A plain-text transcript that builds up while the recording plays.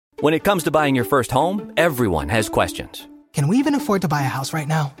When it comes to buying your first home, everyone has questions. Can we even afford to buy a house right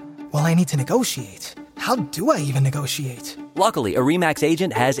now? Well, I need to negotiate. How do I even negotiate? Luckily, a RE/MAX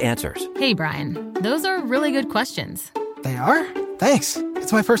agent has answers. Hey, Brian, those are really good questions. They are? Thanks.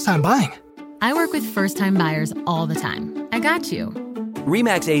 It's my first time buying. I work with first-time buyers all the time. I got you.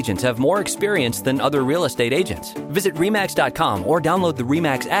 RE/MAX agents have more experience than other real estate agents. Visit RE/MAX.com or download the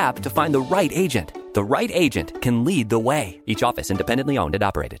RE/MAX app to find the right agent. The right agent can lead the way. Each office independently owned and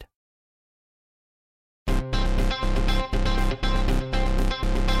operated.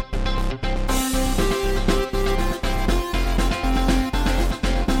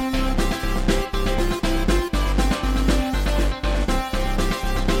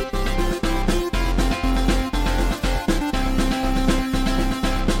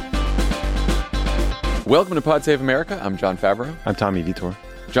 Welcome to Pod Save America. I'm John Favreau. I'm Tommy Vitor.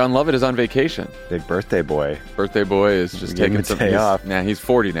 John Lovett is on vacation. Big birthday boy. Birthday boy is just taking some day off. Nah, he's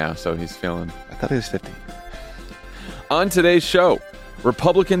 40 now, so he's feeling. I thought he was 50. On today's show,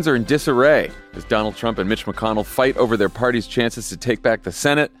 Republicans are in disarray as Donald Trump and Mitch McConnell fight over their party's chances to take back the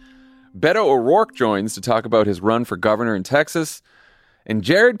Senate. Beto O'Rourke joins to talk about his run for governor in Texas. And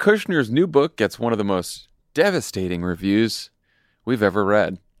Jared Kushner's new book gets one of the most devastating reviews we've ever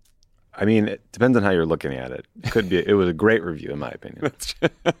read. I mean, it depends on how you're looking at it. It was a great review, in my opinion.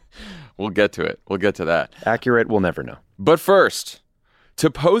 We'll get to it. We'll get to that. Accurate, we'll never know. But first,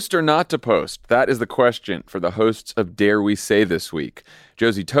 to post or not to post? That is the question for the hosts of Dare We Say this week.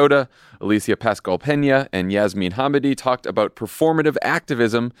 Josie Tota, Alicia Pascal-Pena, and Yasmin Hamidi talked about performative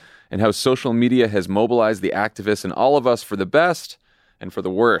activism and how social media has mobilized the activists in all of us for the best and for the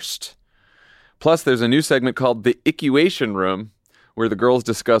worst. Plus, there's a new segment called The Ickuation Room, where the girls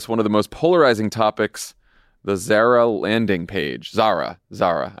discuss one of the most polarizing topics, the Zara landing page. Zara.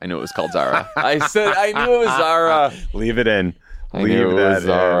 I knew it was called Zara. I knew it was Zara. Leave it in. I knew it was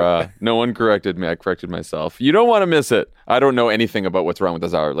Zara. No one corrected me. I corrected myself. You don't want to miss it. I don't know anything about what's wrong with the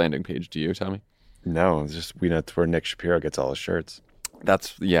Zara landing page. Do you, Tommy? No, it's just we know it's where Nick Shapiro gets all his shirts. We do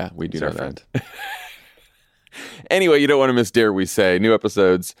He's know our that. friend. Anyway, you don't want to miss Dare We Say. New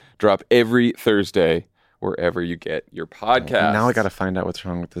episodes drop every Thursday wherever you get your podcast. Now I got to find out what's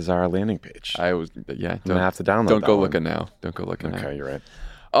wrong with the Zara landing page. I'm going to have to download Don't that go one. looking now. Don't go looking now. Okay, you're right.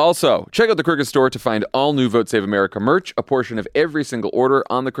 Also, check out the Crooked Store to find all new Vote Save America merch. A portion of every single order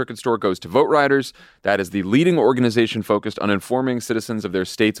on the Crooked Store goes to Vote Riders. That is the leading organization focused on informing citizens of their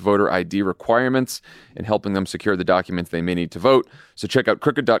state's voter ID requirements and helping them secure the documents they may need to vote. So check out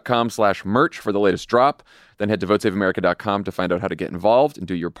crooked.com/merch for the latest drop. Then head to votesaveamerica.com to find out how to get involved and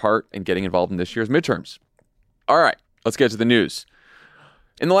do your part in getting involved in this year's midterms. All right, let's get to the news.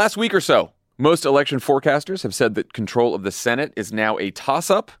 In the last week or so, most election forecasters have said that control of the Senate is now a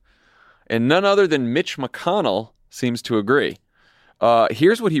toss-up, and none other than Mitch McConnell seems to agree.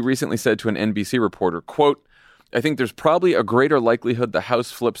 Here's what he recently said to an NBC reporter, quote, "I think there's probably a greater likelihood the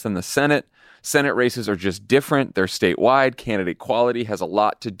House flips than the Senate. Senate races are just different. They're statewide. Candidate quality has a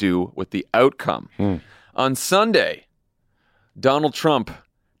lot to do with the outcome." On Sunday, Donald Trump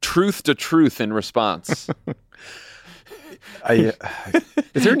truth to truth in response. Is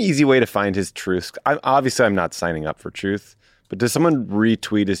there an easy way to find his truths? Obviously, I'm not signing up for truth, but does someone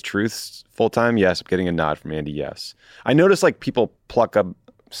retweet his truths full time? Yes, I'm getting a nod from Andy. Yes. I noticed people pluck up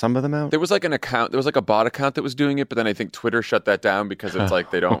some of them out. There was an account, there was a bot account that was doing it, but then I think Twitter shut that down because it's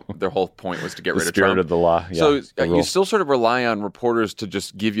their whole point was to get rid of Trump. The spirit of the law. Yeah, so you still sort of rely on reporters to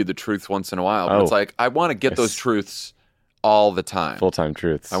just give you the truth once in a while. But it's I want to get those truths all the time. Full-time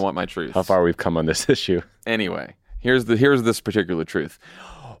truths. I want my truths. How far we've come on this issue. Anyway, here's this particular truth.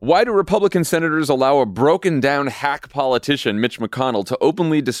 Why do Republican senators allow a broken-down hack politician, Mitch McConnell, to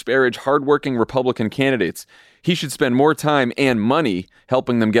openly disparage hardworking Republican candidates? He should spend more time and money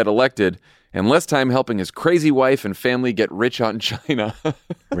helping them get elected and less time helping his crazy wife and family get rich on China.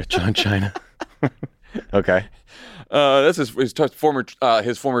 Rich on China. Okay. This is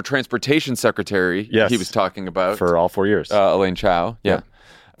his former transportation secretary. Yes. He was talking about. For all 4 years. Elaine Chao. Yeah. Yep.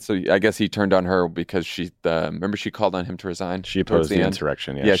 So I guess he turned on her because remember she called on him to resign? She opposed the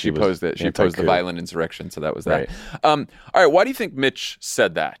insurrection. Yeah, she opposed it. She opposed the violent insurrection. So that was that. Right. All right. Why do you think Mitch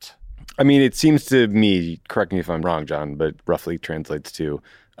said that? I mean, it seems to me, correct me if I'm wrong, John, but roughly translates to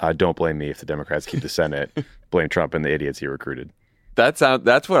don't blame me if the Democrats keep the Senate. Blame Trump and the idiots he recruited. That's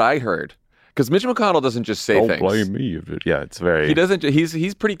what I heard. Because Mitch McConnell doesn't just say things. Don't blame me. Yeah, it's very... He doesn't...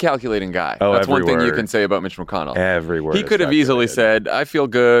 He's pretty calculating guy. Oh, that's one thing word. you can say about Mitch McConnell. Every word. He could have easily said, I feel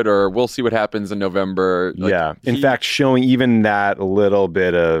good, or we'll see what happens in November. In fact, showing even that little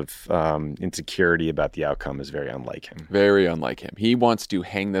bit of insecurity about the outcome is very unlike him. Very unlike him. He wants to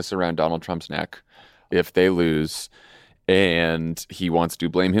hang this around Donald Trump's neck if they lose. And he wants to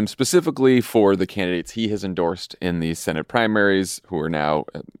blame him specifically for the candidates he has endorsed in the Senate primaries, who are now,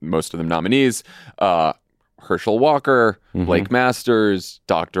 most of them, nominees. Herschel Walker, Blake Masters,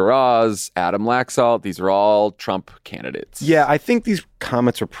 Dr. Oz, Adam Laxalt. These are all Trump candidates. Yeah, I think these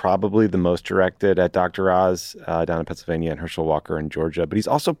comments are probably the most directed at Dr. Oz down in Pennsylvania and Herschel Walker in Georgia. But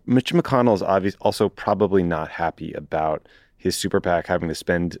Mitch McConnell is also probably not happy about his super PAC having to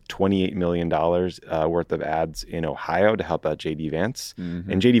spend $28 million worth of ads in Ohio to help out J.D. Vance.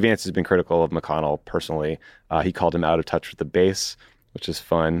 And J.D. Vance has been critical of McConnell personally. He called him out of touch with the base, which is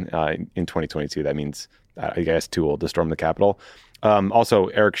fun. In 2022, that means, I guess, too old to storm the Capitol. Also,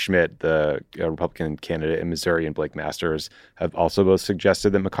 Eric Schmidt, the Republican candidate in Missouri, and Blake Masters have also both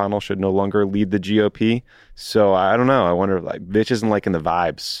suggested that McConnell should no longer lead the GOP. So I don't know. I wonder, Mitch isn't liking the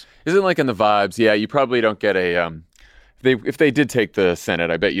vibes. Isn't liking the vibes. Yeah, you probably don't get a... If they did take the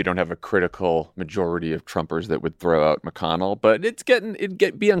Senate, I bet you don't have a critical majority of Trumpers that would throw out McConnell. But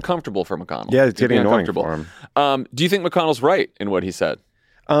it'd be uncomfortable for McConnell. Yeah, it's getting annoying for him. Do you think McConnell's right in what he said?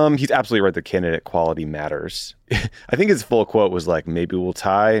 He's absolutely right that candidate quality matters. I think his full quote was maybe we'll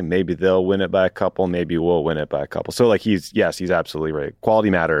tie, maybe they'll win it by a couple, maybe we'll win it by a couple. So he's absolutely right.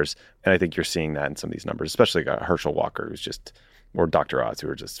 Quality matters. And I think you're seeing that in some of these numbers, especially Herschel Walker, or Dr. Oz, who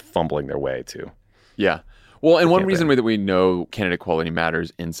are just fumbling their way too. Yeah. Well, and one reason that we know candidate quality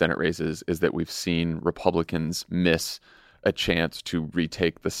matters in Senate races is that we've seen Republicans miss a chance to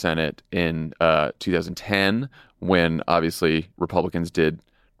retake the Senate in 2010, when obviously Republicans did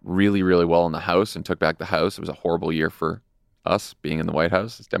really, really well in the House and took back the House. It was a horrible year for us being in the White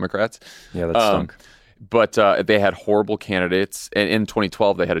House as Democrats. Yeah, that stunk. But they had horrible candidates. And in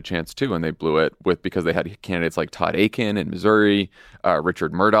 2012, they had a chance too, and they blew it because they had candidates like Todd Akin in Missouri,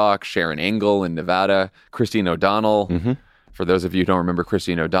 Richard Murdoch, Sharon Angle in Nevada, Christine O'Donnell. For those of you who don't remember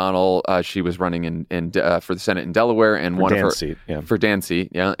Christine O'Donnell, she was running for the Senate in Delaware, and for Dan's seat,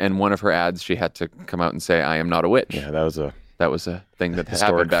 yeah. And one of her ads, she had to come out and say, "I am not a witch." Yeah, that was a thing that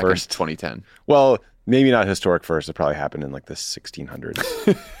happened back in 2010. Well, maybe not historic first. It probably happened in the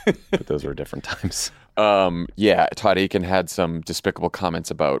 1600s, but those were different times. Yeah, Todd Akin had some despicable comments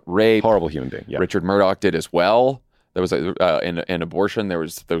about rape. Horrible human being. Yeah. Richard Murdoch did as well. There was in abortion. There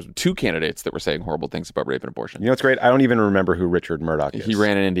was two candidates that were saying horrible things about rape and abortion. You know what's great? I don't even remember who Richard Murdoch is. He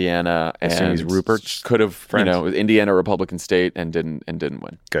ran in Indiana, and he's Rupert. Could have, Indiana Republican state, and didn't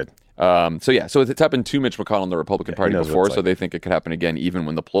win. Good. So it's happened to Mitch McConnell and the Republican Party before, so they think it could happen again, even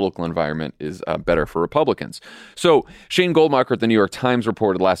when the political environment is better for Republicans. So Shane Goldmacher at the New York Times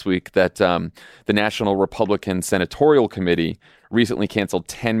reported last week that the National Republican Senatorial Committee recently canceled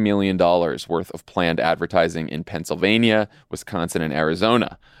 $10 million worth of planned advertising in Pennsylvania, Wisconsin, and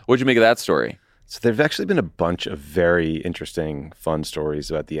Arizona. What'd you make of that story? So there've actually been a bunch of very interesting, fun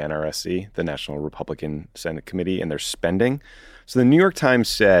stories about the NRSC, the National Republican Senate Committee, and their spending. So the New York Times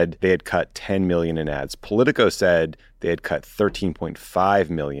said they had cut $10 million in ads. Politico said they had cut $13.5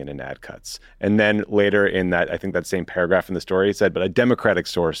 million in ad cuts. And then later in that, I think that same paragraph in the story, it said, but a Democratic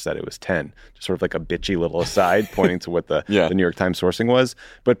source said it was 10. Just sort of like a bitchy little aside pointing to what the New York Times sourcing was.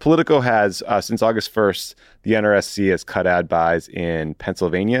 But Politico has, since August 1st, the NRSC has cut ad buys in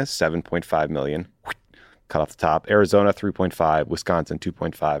Pennsylvania, $7.5 million. Cut off the top. Arizona, $3.5, Wisconsin,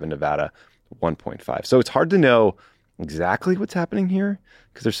 $2.5, and Nevada, $1.5. So it's hard to know exactly what's happening here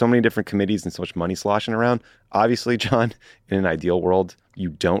because there's so many different committees and so much money sloshing around. Obviously, John, in an ideal world, you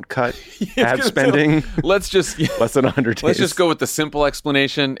don't cut ad spending. Let's just less than 100 days. Let's just go with the simple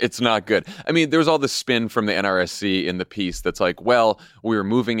explanation. It's not good. I mean, there's all this spin from the NRSC in the piece that's like, well, we're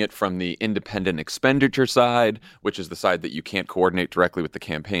moving it from the independent expenditure side, which is the side that you can't coordinate directly with the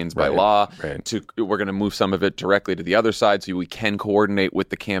campaigns by law, to we're going to move some of it directly to the other side so we can coordinate with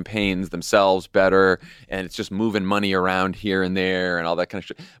the campaigns themselves better. And it's just moving money around here and there and all that kind of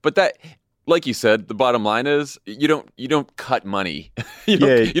shit. But that, like you said, the bottom line is you don't cut money. you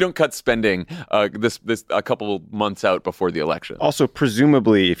don't cut spending this a couple months out before the election. Also,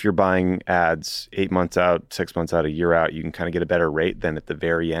 presumably, if you're buying ads 8 months out, 6 months out, a year out, you can kind of get a better rate than at the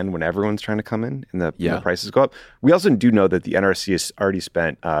very end when everyone's trying to come in and the prices go up. We also do know that the NRC has already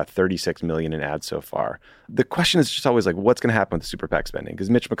spent $36 million in ads so far. The question is just always what's going to happen with the super PAC spending? Because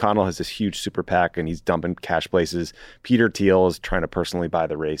Mitch McConnell has this huge super PAC and he's dumping cash places. Peter Thiel is trying to personally buy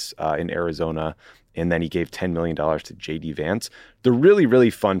the race in Arizona, and then he gave $10 million to J.D. Vance. The really, really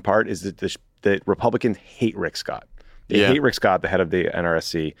fun part is that the Republicans hate Rick Scott. They hate Rick Scott, the head of the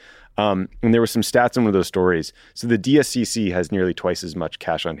NRSC. And there were some stats in one of those stories. So the DSCC has nearly twice as much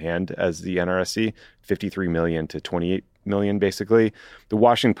cash on hand as the NRSC, $53 million to $28 million, basically. The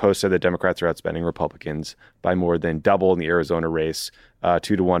Washington Post said that Democrats are outspending Republicans by more than double in the Arizona race,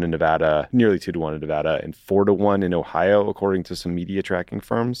 2-1 in Nevada, nearly 2-1 in Nevada, and 4-1 in Ohio, according to some media tracking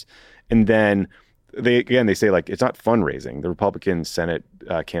firms. And then they say like it's not fundraising. The Republican Senate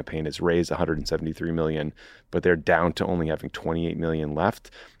campaign has raised $173 million, but they're down to only having $28 million left.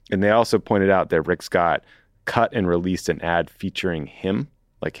 And they also pointed out that Rick Scott cut and released an ad featuring him,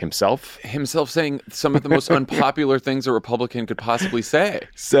 like himself saying some of the most unpopular things a Republican could possibly say.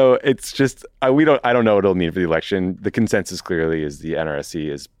 So it's just I don't know what it'll mean for the election. The consensus clearly is the NRSC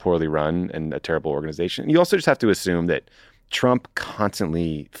is poorly run and a terrible organization. You also just have to assume that Trump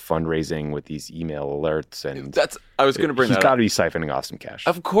constantly fundraising with these email alerts, and I was going to bring that up. He's got to be siphoning off some cash.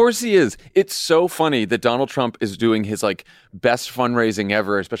 Of course he is. It's so funny that Donald Trump is doing his like best fundraising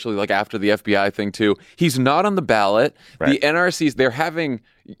ever, especially like after the FBI thing too. He's not on the ballot. Right. The NRCs, they're having.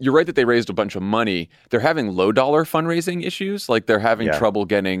 You're right that they raised a bunch of money. They're having low dollar fundraising issues. Like they're having trouble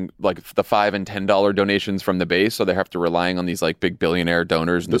getting like the $5 and $10 donations from the base. So they have to relying on these like big billionaire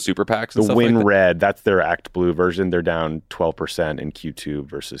donors and the super PACs. And the stuff Win like that. Red, that's their Act Blue version. They're down 12% in Q2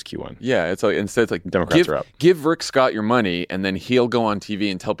 versus Q1. Yeah, it's like instead it's like Democrats are up. Give Rick Scott your money, and then he'll go on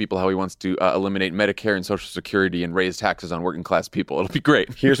TV and tell people how he wants to eliminate Medicare and Social Security and raise taxes on working class people. It'll be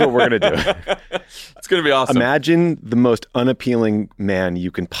great. Here's what we're gonna do. It's gonna be awesome. Imagine the most unappealing man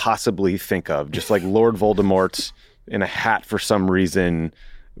you can possibly think of, just like Lord Voldemort in a hat for some reason,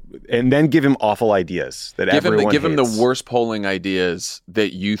 and then give him awful ideas that everyone give him hates. the worst polling ideas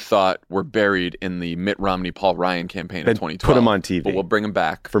that you thought were buried in the Mitt Romney Paul Ryan campaign in 2012. Put him on TV. But we'll bring him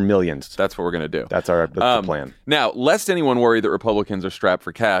back for millions. That's what we're going to do. That's the plan. Now, lest anyone worry that Republicans are strapped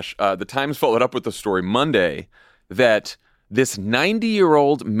for cash, the Times followed up with the story Monday that this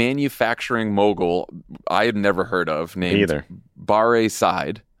 90-year-old manufacturing mogul I had never heard of named Barre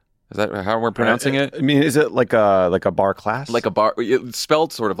Said. Is that how we're pronouncing it? I mean, is it like a bar class? Like a bar, it's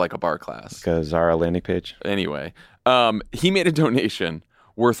spelled sort of like a bar class. Like a Zara landing page? Anyway, he made a donation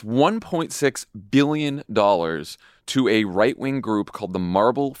worth $1.6 billion to a right-wing group called the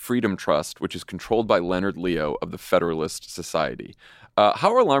Marble Freedom Trust, which is controlled by Leonard Leo of the Federalist Society.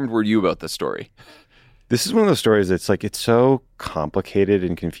 How alarmed were you about this story? This is one of those stories that's like, it's so complicated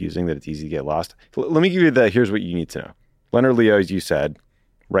and confusing that it's easy to get lost. Let me give you here's what you need to know. Leonard Leo, as you said,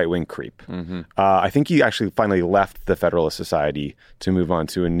 right-wing creep. Mm-hmm. I think he actually finally left the Federalist Society to move on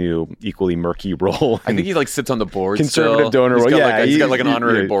to a new, equally murky role. I think he like sits on the board. Conservative still. donor role. He's got like an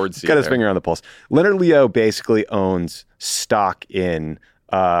honorary board seat. He's got his finger on the pulse. Leonard Leo basically owns stock in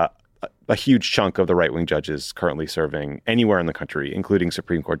a huge chunk of the right-wing judges currently serving anywhere in the country, including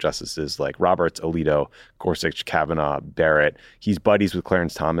Supreme Court justices like Roberts, Alito, Gorsuch, Kavanaugh, Barrett. He's buddies with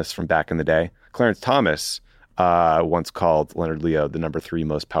Clarence Thomas from back in the day. Clarence Thomas once called Leonard Leo the number 3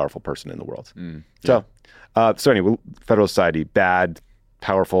 most powerful person in the world. So anyway, Federal Society, bad,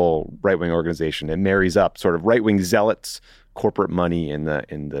 powerful right-wing organization. It marries up sort of right-wing zealots, corporate money in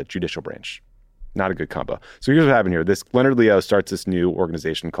the judicial branch. Not a good combo. So here's what happened here. This Leonard Leo starts this new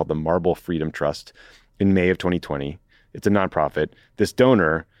organization called the Marble Freedom Trust in May of 2020. It's a nonprofit. This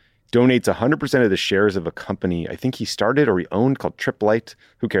donor donates 100% of the shares of a company I think he started or he owned called Triplight.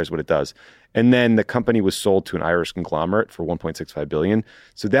 Who cares what it does? And then the company was sold to an Irish conglomerate for $1.65 billion.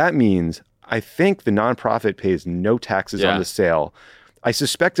 So that means I think the nonprofit pays no taxes on the sale. I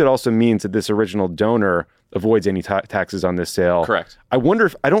suspect it also means that this original donor avoids any taxes on this sale. Correct. I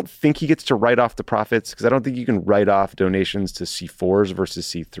don't think he gets to write off the profits because I don't think you can write off donations to C4s versus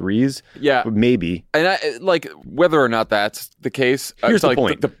C3s. Yeah. But maybe. And whether or not that's the case, here's the like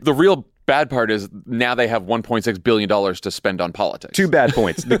point. The real bad part is now they have $1.6 billion to spend on politics. 2 bad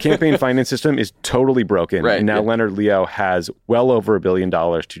points. The campaign finance system is totally broken. Right. And now Leonard Leo has well over $1 billion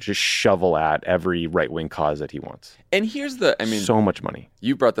to just shovel at every right-wing cause that he wants. And here's so much money.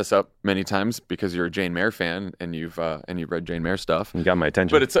 You brought this up many times because you're a Jane Mayer fan and you've read Jane Mayer stuff. You got my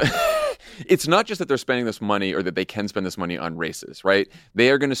attention. But it's not just that they're spending this money or that they can spend this money on races, right? They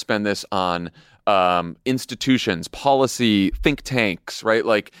are going to spend this on institutions, policy, think tanks, right?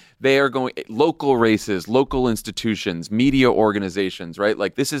 Like they are going local races, local institutions, media organizations, right?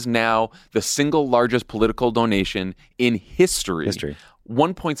 Like this is now the single largest political donation in history.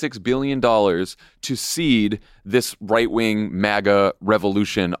 $1.6 billion to seed this right-wing MAGA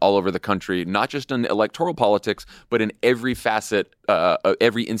revolution all over the country, not just in electoral politics, but in every facet,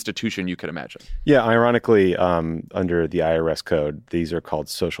 every institution you could imagine. Yeah, ironically, under the IRS code, these are called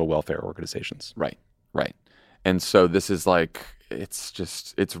social welfare organizations. Right. And so this is like, it's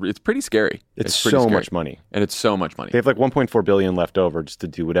pretty scary. It's pretty so scary. much money. And it's so much money. They have like $1.4 billion left over just to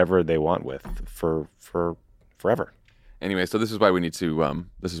do whatever they want with for forever. Anyway, so this is why we need to win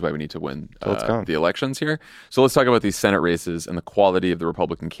let's go. the elections here. So let's talk about these Senate races and the quality of the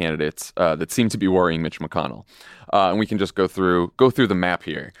Republican candidates that seem to be worrying Mitch McConnell. And we can just go through the map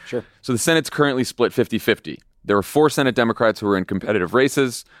here. Sure. So the Senate's currently split 50-50. There are 4 Senate Democrats who are in competitive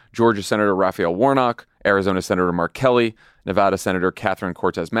races: Georgia Senator Raphael Warnock, Arizona Senator Mark Kelly, Nevada Senator Catherine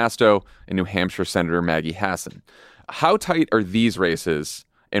Cortez Masto, and New Hampshire Senator Maggie Hassan. How tight are these races,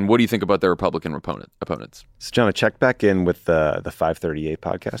 and what do you think about their Republican opponents? So, John, I checked back in with the 538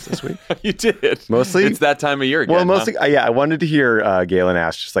 podcast this week. You did. Mostly? It's that time of year again. Well, mostly, huh? I wanted to hear Galen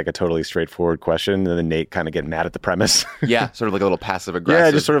ask just like a totally straightforward question, and then Nate kind of get mad at the premise. Yeah, sort of like a little passive aggressive.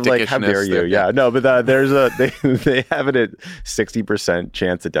 Yeah, just sort of like, how dare you? there. Yeah, no, but they have it at 60%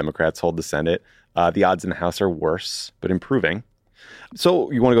 chance that Democrats hold the Senate. The odds in the House are worse, but improving.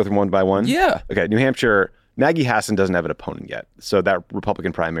 So you want to go through one by one? Yeah. Okay, New Hampshire, Maggie Hassan doesn't have an opponent yet. So that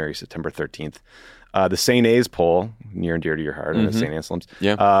Republican primary is September 13th. The St. A's poll, near and dear to your heart, and St. Anselm's,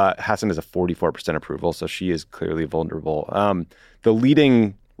 Hassan has a 44% approval, so she is clearly vulnerable. The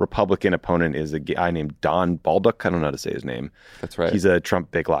leading Republican opponent is a guy named Don Baldock. I don't know how to say his name. That's right. He's a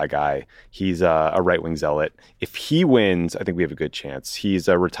Trump big lie guy. He's a right-wing zealot. If he wins, I think we have a good chance. He's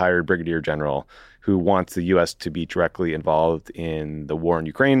a retired brigadier general who wants the U.S. to be directly involved in the war in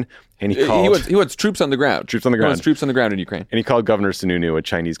Ukraine. And he wants troops on the ground. Troops on the He ground. wants troops on the ground in Ukraine. And he called Governor Sununu a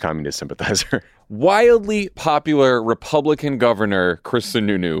Chinese communist sympathizer. Wildly popular Republican governor Chris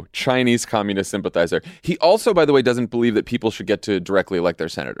Sununu, Chinese communist sympathizer. He also, by the way, doesn't believe that people should get to directly elect their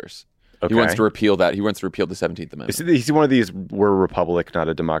senators. Okay. He wants to repeal that. He wants to repeal the 17th Amendment. Is he one of these we're a republic, not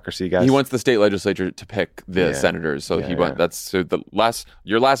a democracy guys? He wants the state legislature to pick the senators. So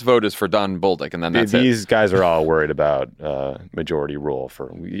your last vote is for Don Bolduc, and then that's These guys are all worried about majority rule.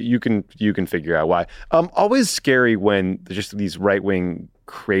 You can figure out why. Always scary when just these right wing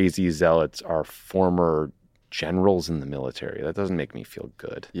crazy zealots are former generals in the military. That doesn't make me feel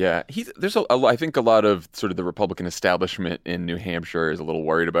good. Yeah, I think a lot of sort of the Republican establishment in New Hampshire is a little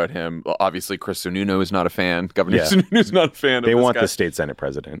worried about him. Obviously, Chris Sununu is not a fan. Governor Sununu is not a fan. They of this want guy. the state senate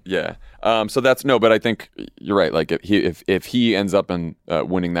president. Yeah. But I think you're right. Like if he ends up in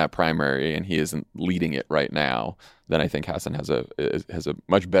winning that primary and he isn't leading it right now, then I think Hassan has a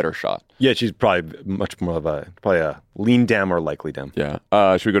much better shot. Yeah, she's probably much more of a lean Dem or likely Dem. Yeah.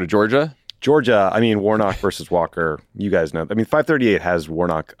 Should we go to Georgia? Georgia, I mean, Warnock versus Walker, you guys know. I mean, 538 has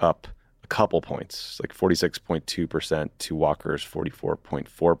Warnock up a couple points, like 46.2% to Walker's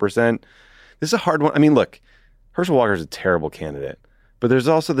 44.4%. This is a hard one. I mean, look, Herschel Walker is a terrible candidate, but there's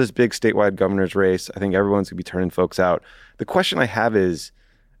also this big statewide governor's race. I think everyone's going to be turning folks out. The question I have is,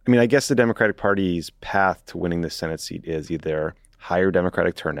 I mean, I guess the Democratic Party's path to winning the Senate seat is either higher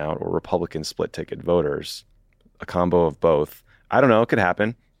Democratic turnout or Republican split ticket voters, a combo of both. I don't know. It could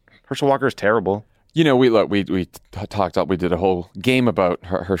happen. Herschel Walker is terrible. You know, we did a whole game about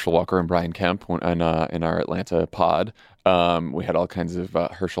Herschel Walker and Brian Kemp in our Atlanta pod. We had all kinds of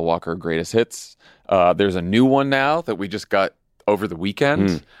Herschel Walker greatest hits. There's a new one now that we just got over the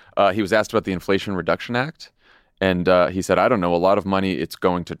weekend. He was asked about the Inflation Reduction Act, and he said, "I don't know. A lot of money, it's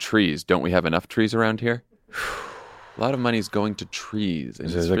going to trees. Don't we have enough trees around here?" A lot of money is going to trees. And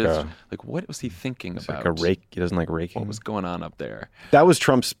what was he thinking about? Like a rake. He doesn't like raking. What was going on up there? That was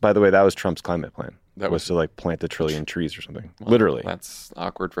Trump's climate plan. That was to like plant 1 trillion trees or something. Well, literally. That's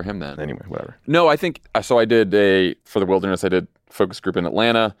awkward for him then. Anyway, whatever. No, I think, so I did for the Wilderness, I did focus group in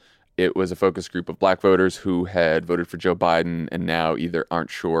Atlanta. It was a focus group of black voters who had voted for Joe Biden and now either aren't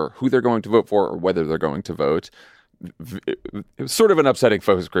sure who they're going to vote for or whether they're going to vote. It was sort of an upsetting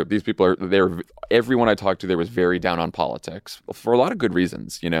focus group. These people everyone I talked to there was very down on politics for a lot of good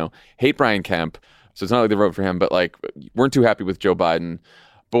reasons, hate Brian Kemp. So it's not like they vote for him, but like weren't too happy with Joe Biden.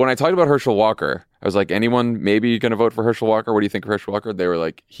 But when I talked about Herschel Walker, I was like, anyone maybe going to vote for Herschel Walker? What do you think of Herschel Walker? They were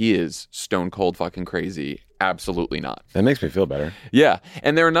like, he is stone cold fucking crazy. Absolutely not. That makes me feel better. Yeah.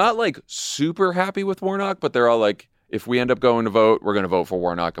 And they're not like super happy with Warnock, but they're all like, if we end up going to vote, we're going to vote for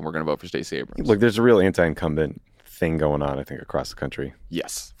Warnock and we're going to vote for Stacey Abrams. Look, there's a real anti-incumbent thing going on, I think, across the country.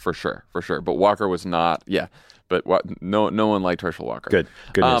 Yes, for sure. But Walker was not. Yeah, but no one liked Herschel Walker. Good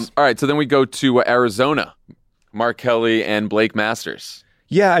news. All right, so then we go to Arizona, Mark Kelly and Blake Masters.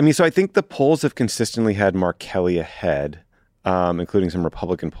 Yeah, I mean, so I think the polls have consistently had Mark Kelly ahead, including some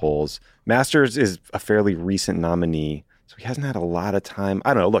Republican polls. Masters is a fairly recent nominee, so he hasn't had a lot of time.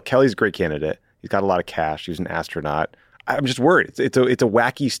 I don't know. Look, Kelly's a great candidate. He's got a lot of cash. He's an astronaut. I'm just worried. It's a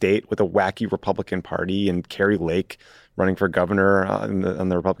wacky state with a wacky Republican Party and Carrie Lake running for governor on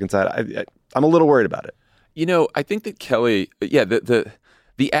the Republican side. I'm a little worried about it. I think that Kelly,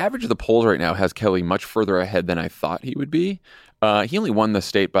 the average of the polls right now has Kelly much further ahead than I thought he would be. He only won the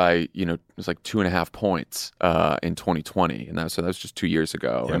state by, it was like 2.5 points in 2020. And that was just 2 years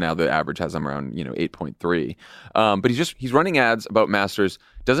ago. Yep. And now the average has him around, 8.3. But he's running ads about Masters,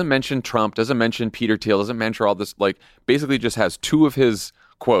 doesn't mention Trump, doesn't mention Peter Thiel, doesn't mention all this, basically just has two of his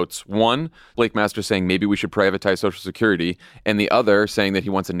quotes. One, Blake Masters saying maybe we should privatize Social Security, and the other saying that he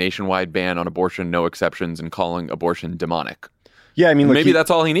wants a nationwide ban on abortion, no exceptions, and calling abortion demonic. Yeah, I mean, maybe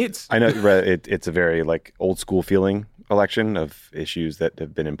that's all he needs. I know it's a very old school feeling election of issues that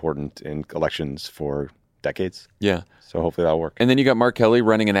have been important in elections for decades. Yeah. So hopefully that'll work. And then you got Mark Kelly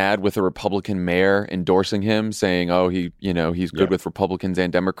running an ad with a Republican mayor endorsing him, saying, "Oh, he's good with Republicans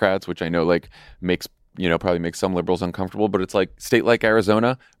and Democrats," which I know makes probably makes some liberals uncomfortable. But it's like state like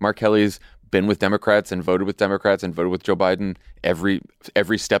Arizona, Mark Kelly's been with Democrats and voted with Democrats and voted with Joe Biden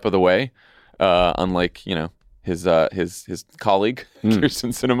every step of the way, unlike his colleague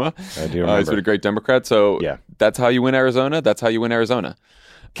Kyrsten Sinema. I do remember. He's been a great Democrat. So yeah, that's how you win Arizona. That's how you win Arizona.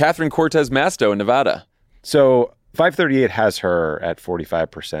 Catherine Cortez Masto in Nevada. So 538 has her at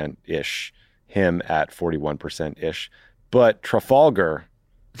 45%-ish, him at 41%-ish. But Trafalgar,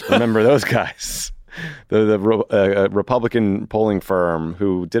 remember those guys? The Republican polling firm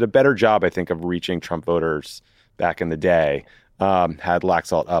who did a better job, I think, of reaching Trump voters back in the day, had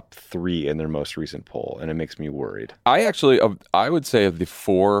Laxalt up 3 in their most recent poll, and it makes me worried. I would say of the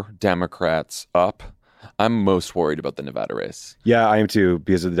 4 Democrats up, I'm most worried about the Nevada race. Yeah, I am too,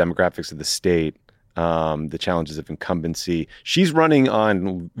 because of the demographics of the state, the challenges of incumbency. She's running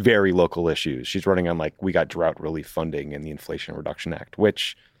on very local issues. She's running on we got drought relief funding and the Inflation Reduction Act,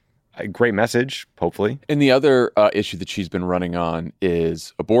 which a great message, hopefully. And the other issue that she's been running on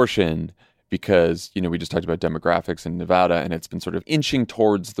is abortion, because, we just talked about demographics in Nevada, and it's been sort of inching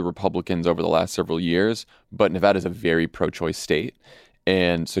towards the Republicans over the last several years. But Nevada is a very pro-choice state.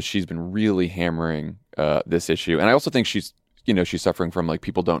 And so she's been really hammering this issue. And I also think she's suffering from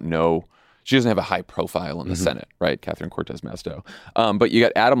people don't know. She doesn't have a high profile in the Senate, right? Catherine Cortez Masto. But you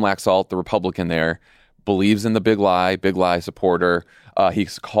got Adam Laxalt, the Republican there, believes in the big lie supporter.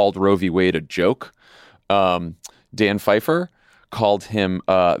 He's called Roe v. Wade a joke. Dan Pfeiffer called him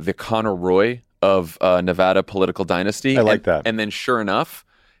the Conor Roy of Nevada political dynasty. I like that. And then sure enough,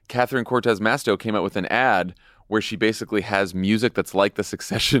 Catherine Cortez Masto came out with an ad where she basically has music that's like the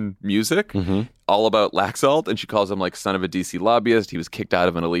Succession music, all about Laxalt, and she calls him son of a DC lobbyist. He was kicked out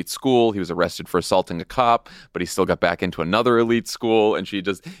of an elite school. He was arrested for assaulting a cop, but he still got back into another elite school. And she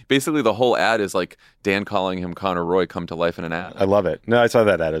just basically the whole ad is Dan calling him Conor Roy come to life in an ad. I love it. No, I saw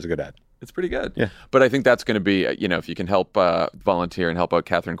that ad. It was a good ad. It's pretty good. Yeah. But I think that's going to be, if you can help volunteer and help out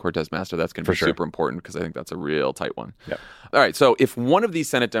Catherine Cortez Masto, that's going to be super important, because I think that's a real tight one. Yeah. All right. So if one of these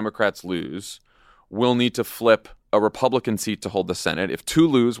Senate Democrats lose, we'll need to flip a Republican seat to hold the Senate. If 2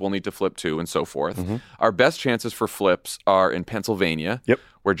 lose, we'll need to flip 2, and so forth. Our best chances for flips are in Pennsylvania,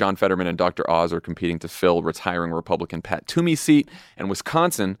 where John Fetterman and Dr. Oz are competing to fill retiring Republican Pat Toomey's seat, and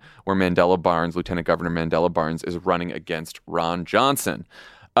Wisconsin, where Lieutenant Governor Mandela Barnes, is running against Ron Johnson.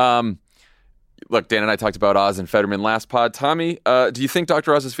 Look, Dan and I talked about Oz and Fetterman last pod. Tommy, do you think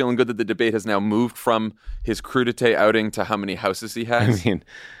Dr. Oz is feeling good that the debate has now moved from his crudité outing to how many houses he has? I mean,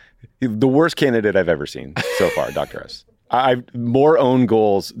 the worst candidate I've ever seen so far, Dr. Oz. I've more own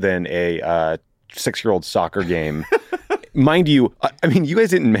goals than a 6-year-old soccer game. Mind you, I mean, you guys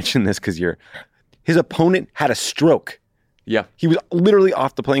didn't mention this because his opponent had a stroke. Yeah. He was literally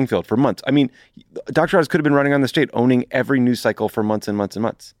off the playing field for months. I mean, Dr. Oz could have been running on the state, owning every news cycle for months and months and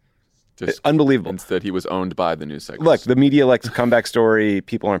months. Unbelievable. Instead, he was owned by the news cycles. Look, the media likes a comeback story.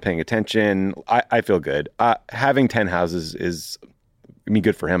 People aren't paying attention. I feel good. Having 10 houses is,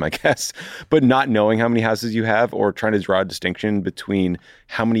 good for him, I guess. But not knowing how many houses you have, or trying to draw a distinction between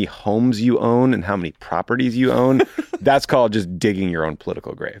how many homes you own and how many properties you own, that's called just digging your own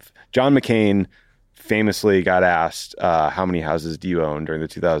political grave. John McCain famously got asked, how many houses do you own during the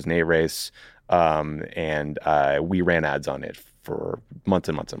 2008 race? And we ran ads on it for months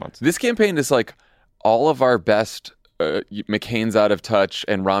and months and months. This campaign is all of our best McCain's out of touch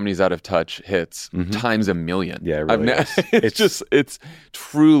and Romney's out of touch hits times a million. Yeah, it really is. It's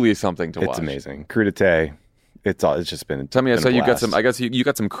truly something to watch. It's amazing. Crudité. It's just been. Tell me, I saw you got some. I I guess you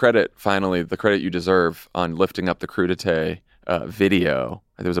got some credit finally. The credit you deserve on lifting up the Crudité video.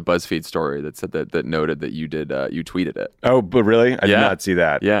 There was a BuzzFeed story that said that noted that you did. You tweeted it. Oh, but really? I did not see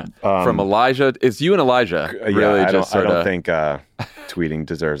that. Yeah, from Elijah. It's you and Elijah. Really, I don't think tweeting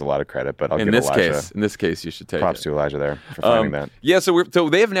deserves a lot of credit, but I'll give in this Elijah case, you should take props it. to Elijah there for finding that. Yeah, so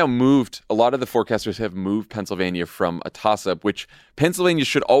they have now moved. A lot of the forecasters have moved Pennsylvania from a toss-up, which Pennsylvania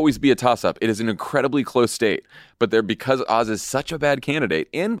should always be a toss-up. It is an incredibly close state, but because Oz is such a bad candidate,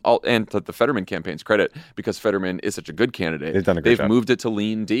 and to the Fetterman campaign's credit, because Fetterman is such a good candidate, they've done a great job. Moved it to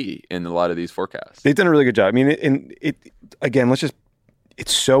lean D in a lot of these forecasts. They've done a really good job. I mean, again,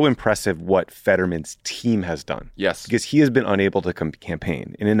 it's so impressive what Fetterman's team has done. Yes. Because he has been unable to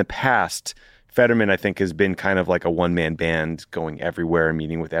campaign. And in the past, Fetterman, I think, has been kind of like a one-man band going everywhere,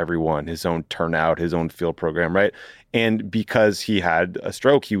 meeting with everyone, his own turnout, his own field program, right? And because he had a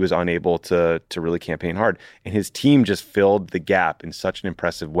stroke, he was unable to really campaign hard. And his team just filled the gap in such an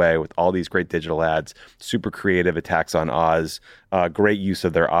impressive way with all these great digital ads, super creative attacks on Oz, great use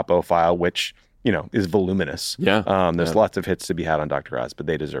of their Oppo file, which is voluminous. Yeah. There's lots of hits to be had on Dr. Oz, but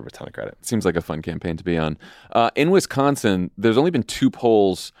they deserve a ton of credit. Seems like a fun campaign to be on. In Wisconsin, there's only been 2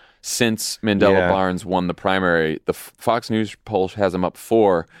 polls since Mandela Barnes won the primary. The Fox News poll has him up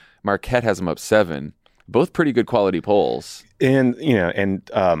 4. Marquette has him up 7. Both pretty good quality polls. And,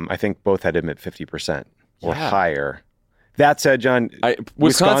 I think both had him at 50% or higher. That said, John,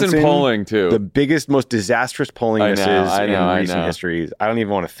 Wisconsin polling too. The biggest, most disastrous polling misses in recent history. I don't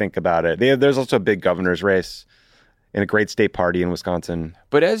even want to think about it. There's also a big governor's race and a great state party in Wisconsin.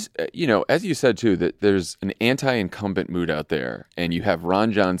 But as you said too, that there's an anti-incumbent mood out there, and you have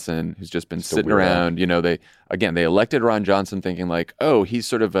Ron Johnson, who's just been sitting around. They elected Ron Johnson thinking like, oh, he's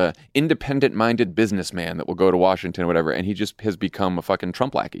sort of a independent-minded businessman that will go to Washington or whatever, and he just has become a fucking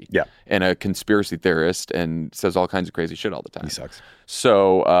Trump lackey, and a conspiracy theorist, and says all kinds of crazy shit all the time. He sucks.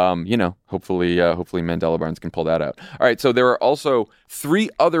 So, hopefully Mandela Barnes can pull that out. All right, so there are also 3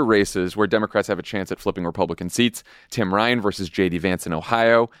 other races where Democrats have a chance at flipping Republican seats: Tim Ryan versus J.D. Vance in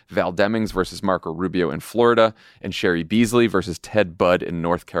Ohio, Val Demings versus Marco Rubio in Florida, and Sherry Beasley versus Ted Budd in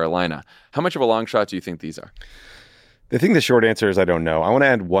North Carolina. How much of a long shot do you think these are? I think the short answer is I don't know. I want to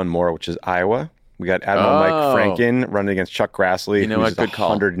add one more, which is Iowa. We got Admiral Mike Franken running against Chuck Grassley, who's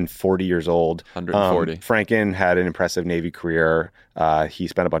 140 years old. 140. Franken had an impressive Navy career. He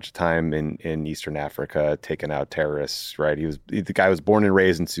spent a bunch of time in Eastern Africa taking out terrorists, right? The guy was born and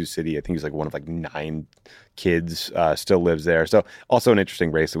raised in Sioux City. I think he's like one of 9 kids, still lives there. So also an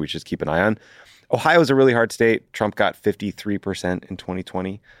interesting race that we should just keep an eye on. Ohio is a really hard state. Trump got 53% in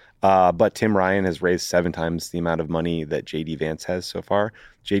 2020. But Tim Ryan has raised 7 times the amount of money that J.D. Vance has so far.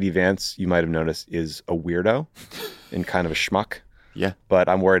 J.D. Vance, you might have noticed, is a weirdo and kind of a schmuck. Yeah. But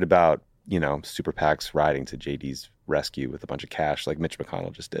I'm worried about, super PACs riding to J.D.'s rescue with a bunch of cash like Mitch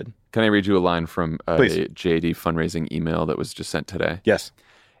McConnell just did. Can I read you a line from a Please. J.D. fundraising email that was just sent today? Yes.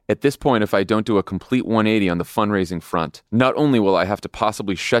 At this point, if I don't do a complete 180 on the fundraising front, not only will I have to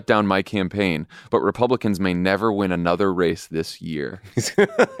possibly shut down my campaign, but Republicans may never win another race this year.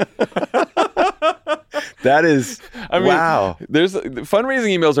 That is, wow. There's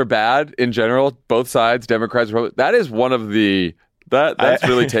fundraising emails are bad in general, both sides, Democrats, Republicans. That is one of the, that's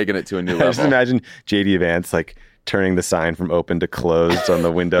really taken it to a new level. I just imagine J.D. Vance turning the sign from open to closed on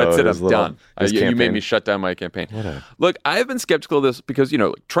the window. That's it, I'm done. You made me shut down my campaign. Look, I've been skeptical of this because,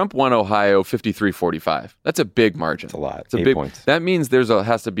 Trump won Ohio 53-45. That's a big margin. It's a lot. It's 8 points. That means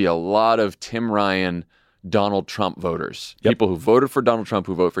has to be a lot of Tim Ryan, Donald Trump voters. Yep. People who voted for Donald Trump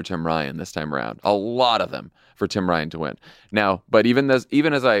who vote for Tim Ryan this time around. A lot of them for Tim Ryan to win. Now, but even as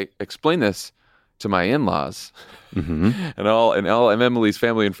I explain this to my in-laws and Emily's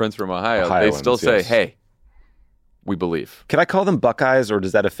family and friends from Ohio, they still say, hey, we believe. Can I call them Buckeyes, or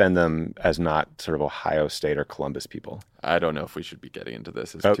does that offend them as not sort of Ohio State or Columbus people? I don't know if we should be getting into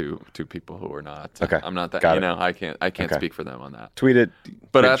this as two people who are not. Okay. I'm not that. I can't speak for them on that. Tweet it.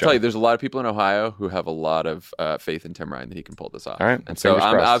 But I'll tell you, there's a lot of people in Ohio who have a lot of faith in Tim Ryan that he can pull this off. All right. And so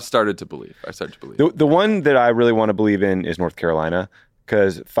I've started to believe. The one that I really want to believe in is North Carolina,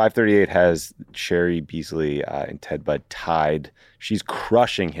 because 538 has Sherry Beasley and Ted Budd tied. She's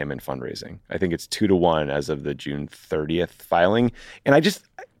crushing him in fundraising. I think it's 2-1 as of the June 30th filing. And I just,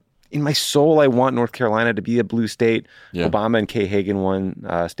 in my soul, I want North Carolina to be a blue state. Yeah. Obama and Kay Hagan won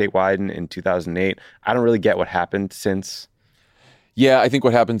statewide in 2008. I don't really get what happened since. Yeah, I think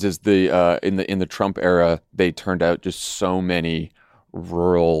what happens is in the Trump era, they turned out just so many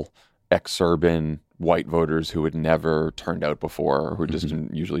rural, exurban white voters who had never turned out before, or who just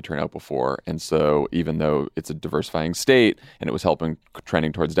didn't usually turn out before. And so even though it's a diversifying state and it was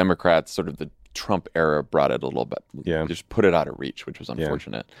trending towards Democrats, sort of the Trump era brought it a little bit. Yeah. Just put it out of reach, which was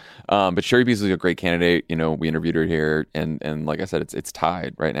unfortunate. Yeah. But Sherry Beasley is a great candidate. We interviewed her here, and like I said, it's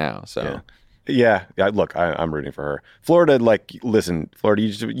tied right now. So yeah. Look, I'm rooting for her. Florida, listen, Florida,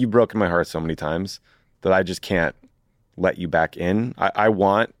 you've broken my heart so many times that I just can't let you back in. I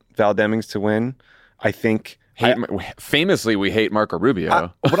want Val Demings to win. I think famously we hate Marco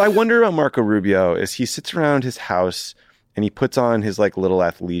Rubio. What I wonder about Marco Rubio is he sits around his house and he puts on his like little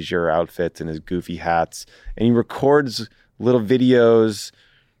athleisure outfits and his goofy hats, and he records little videos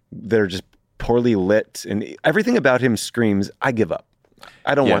that are just poorly lit, and everything about him screams, I give up.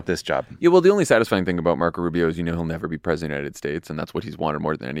 I don't want this job. Yeah, well, the only satisfying thing about Marco Rubio is he'll never be president of the United States, and that's what he's wanted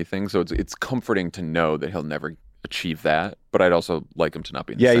more than anything. So it's comforting to know that he'll never achieve that, but I'd also like him to not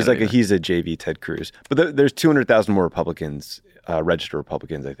be in the Senate. He's a JV Ted Cruz. But there's 200,000 more Republicans, registered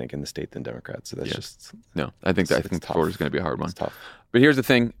Republicans, I think, in the state than Democrats. So that's just... No, I think the vote is going to be a hard one. It's tough. But here's the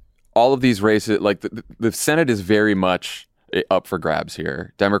thing. All of these races, like the Senate is very much up for grabs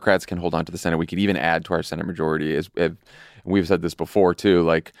here. Democrats can hold on to the Senate. We could even add to our Senate majority. We've said this before, too.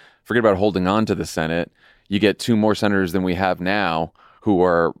 Like, forget about holding on to the Senate. You get 2 more senators than we have now who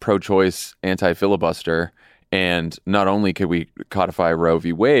are pro-choice, anti-filibuster. And not only could we codify Roe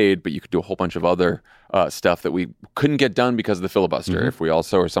v. Wade, but you could do a whole bunch of other stuff that we couldn't get done because of the filibuster if we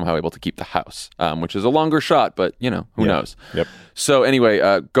also are somehow able to keep the House, which is a longer shot, but, who knows? Yep. So anyway,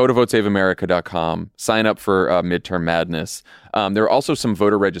 go to votesaveamerica.com, sign up for Midterm Madness. There are also some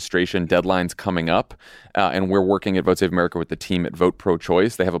voter registration deadlines coming up, and we're working at Vote Save America with the team at Vote Pro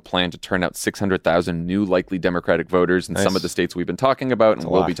Choice. They have a plan to turn out 600,000 new likely Democratic voters in some of the states we've been talking about and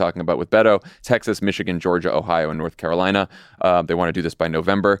we'll be talking about with Beto: Texas, Michigan, Georgia, Ohio, and North Carolina. They want to do this by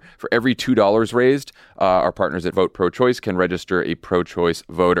November. For every $2 raised, our partners at Vote Pro Choice can register a pro-choice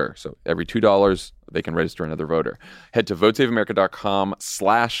voter. So every $2, they can register another voter. Head to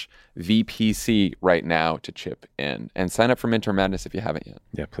votesaveamerica.com/VPC right now to chip in and sign up for Midterm Madness if you haven't yet.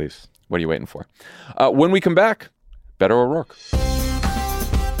 Yeah, please. What are you waiting for? When we come back, Beto O'Rourke.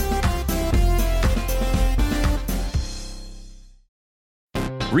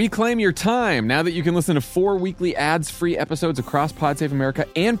 Reclaim your time now that you can listen to 4 weekly ads-free episodes across Pod Save America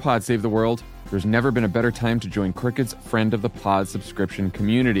and Pod Save the World. There's never been a better time to join Cricut's Friend of the Pod subscription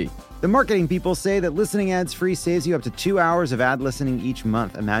community. The marketing people say that listening ads-free saves you up to 2 hours of ad listening each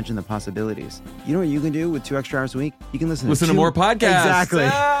month. Imagine the possibilities. You know what you can do with 2 extra hours a week? You can listen to more podcasts. Exactly.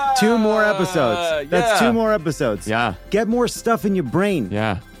 2 more episodes. That's 2 more episodes. Yeah. Get more stuff in your brain.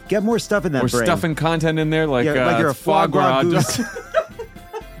 Yeah. Get more stuff in that brain. We're stuffing content in there like you're a foie gras goose.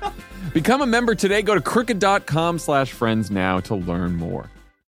 Become a member today. Go to cricut.com/friends now to learn more.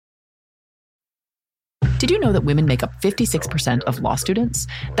 Did you know that women make up 56% of law students?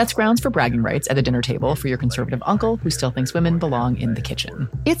 That's grounds for bragging rights at a dinner table for your conservative uncle who still thinks women belong in the kitchen.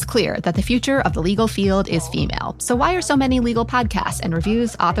 It's clear that the future of the legal field is female. So why are so many legal podcasts and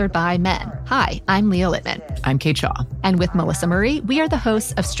reviews authored by men? Hi, I'm Leah Littman. I'm Kate Shaw. And with Melissa Murray, we are the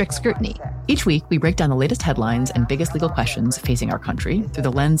hosts of Strict Scrutiny. Each week, we break down the latest headlines and biggest legal questions facing our country through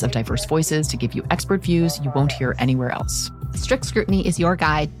the lens of diverse voices to give you expert views you won't hear anywhere else. Strict Scrutiny is your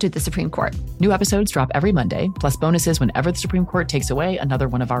guide to the Supreme Court. New episodes drop every Monday, plus bonuses whenever the Supreme Court takes away another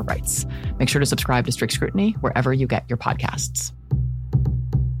one of our rights. Make sure to subscribe to Strict Scrutiny wherever you get your podcasts.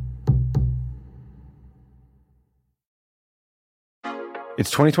 It's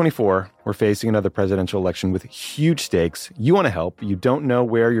 2024. We're facing another presidential election with huge stakes. You want to help. You don't know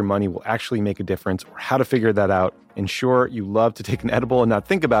where your money will actually make a difference or how to figure that out. And sure, you love to take an edible and not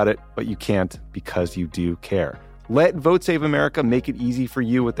think about it, but you can't because you do care. Let Vote Save America make it easy for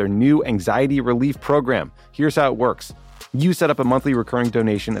you with their new anxiety relief program. Here's how it works. You set up a monthly recurring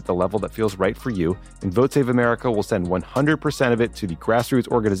donation at the level that feels right for you, and Vote Save America will send 100% of it to the grassroots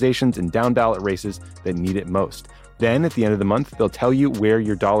organizations and down-ballot races that need it most. Then, at the end of the month, they'll tell you where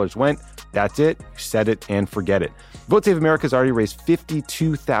your dollars went. That's it. You set it and forget it. Vote Save America has already raised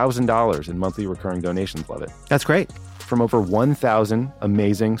 $52,000 in monthly recurring donations. Love it. That's great. From over 1,000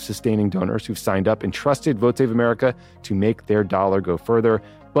 amazing sustaining donors who've signed up and trusted Vote Save America to make their dollar go further.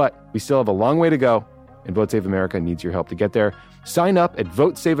 But we still have a long way to go, and Vote Save America needs your help to get there. Sign up at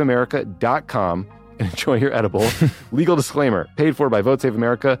votesaveamerica.com and enjoy your edible. Legal disclaimer, paid for by Vote Save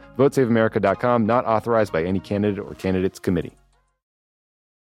America, votesaveamerica.com, not authorized by any candidate or candidates committee.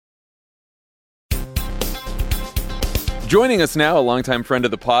 Joining us now, a longtime friend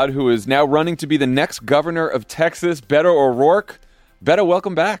of the pod who is now running to be the next governor of Texas, Beto O'Rourke. Beto,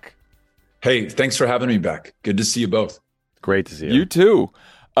 welcome back. Hey, thanks for having me back. Good to see you both. Great to see you. You too.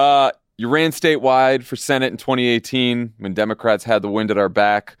 You ran statewide for Senate in 2018 when Democrats had the wind at our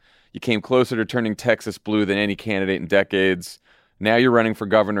back. You came closer to turning Texas blue than any candidate in decades. Now you're running for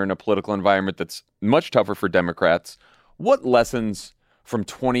governor in a political environment that's much tougher for Democrats. What lessons from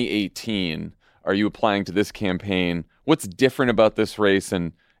 2018 are you applying to this campaign? What's different about this race,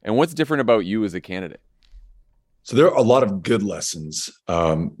 and what's different about you as a candidate? So there are a lot of good lessons.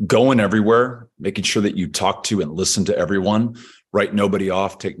 Going everywhere, making sure that you talk to and listen to everyone, write nobody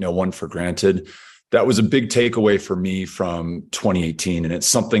off, take no one for granted. That was a big takeaway for me from 2018. And it's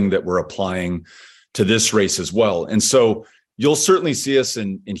something that we're applying to this race as well. And so you'll certainly see us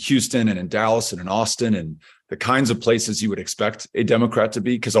in Houston and in Dallas and in Austin and the kinds of places you would expect a Democrat to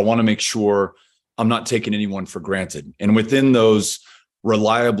be, because I want to make sure I'm not taking anyone for granted. And within those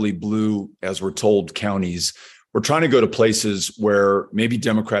reliably blue, as we're told, counties, we're trying to go to places where maybe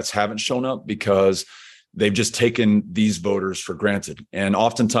Democrats haven't shown up because they've just taken these voters for granted. And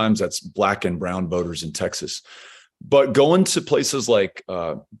oftentimes that's Black and brown voters in Texas. But going to places like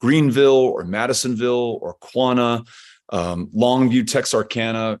Greenville or Madisonville or Quanah, Longview,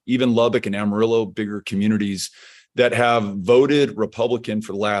 Texarkana, even Lubbock and Amarillo, bigger communities that have voted Republican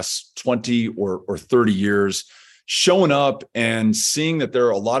for the last 20 or 30 years, showing up and seeing that there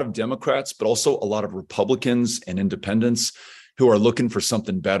are a lot of Democrats, but also a lot of Republicans and independents who are looking for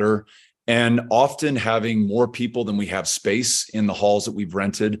something better, and often having more people than we have space in the halls that we've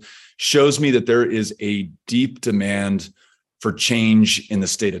rented, shows me that there is a deep demand for change in the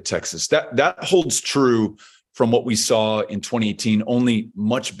state of Texas. That holds true from what we saw in 2018, only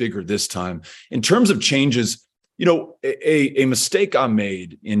much bigger this time. In terms of changes, a mistake I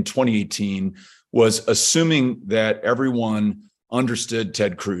made in 2018 was assuming that everyone understood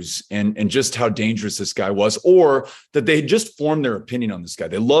Ted Cruz and just how dangerous this guy was, or that they had just formed their opinion on this guy.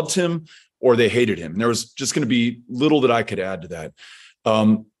 They loved him or they hated him. And there was just going to be little that I could add to that.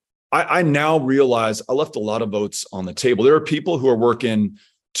 I now realize I left a lot of votes on the table. There are people who are working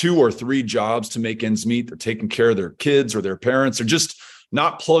 2 or 3 jobs to make ends meet. They're taking care of their kids or their parents. They're just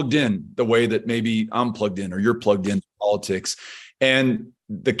not plugged in the way that maybe I'm plugged in or you're plugged in politics. And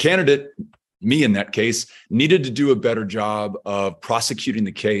the candidate, me in that case, needed to do a better job of prosecuting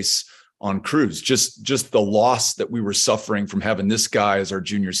the case on Cruz, just the loss that we were suffering from having this guy as our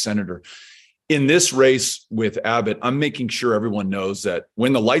junior senator. In this race with Abbott, I'm making sure everyone knows that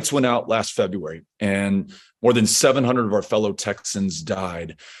when the lights went out last February and more than 700 of our fellow Texans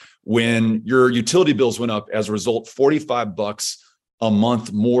died, when your utility bills went up as a result, $45 a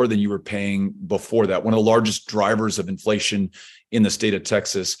month more than you were paying before that, one of the largest drivers of inflation in the state of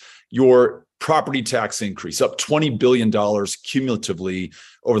Texas, your property tax increase up $20 billion cumulatively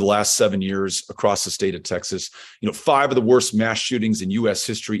over the last 7 years across the state of Texas. 5 of the worst mass shootings in U.S.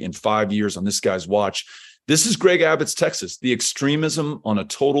 history in 5 years on this guy's watch. This is Greg Abbott's Texas. The extremism on a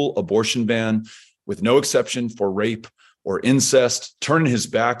total abortion ban with no exception for rape or incest, turning his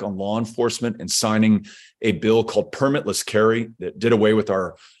back on law enforcement and signing a bill called Permitless Carry that did away with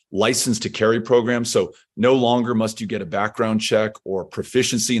our license to carry program. So no longer must you get a background check or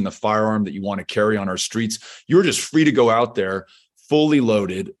proficiency in the firearm that you want to carry on our streets. You're just free to go out there fully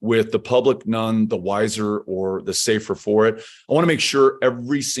loaded, with the public none the wiser or the safer for it. I want to make sure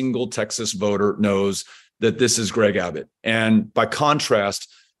every single Texas voter knows that this is Greg Abbott. And by contrast,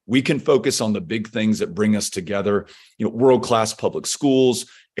 we can focus on the big things that bring us together, world-class public schools,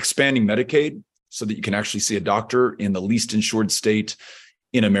 expanding Medicaid so that you can actually see a doctor in the least insured state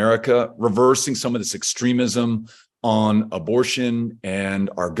in America, reversing some of this extremism on abortion and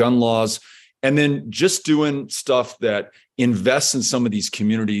our gun laws, and then just doing stuff that invests in some of these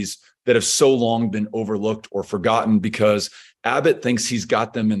communities that have so long been overlooked or forgotten because Abbott thinks he's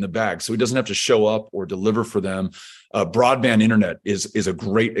got them in the bag, so he doesn't have to show up or deliver for them. Broadband internet is a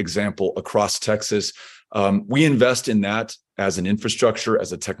great example across Texas. We invest in that as an infrastructure,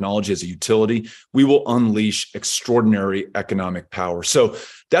 as a technology, as a utility. We will unleash extraordinary economic power. So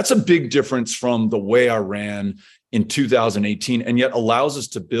that's a big difference from the way I ran in 2018, and yet allows us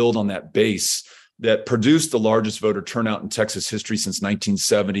to build on that base that produced the largest voter turnout in Texas history since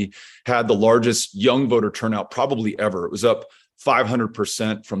 1970, had the largest young voter turnout probably ever. It was up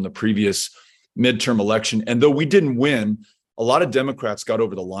 500% from the previous midterm election. And though we didn't win, a lot of Democrats got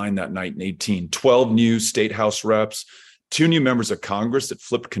over the line that night in 18. 12 new state house reps, 2 new members of Congress that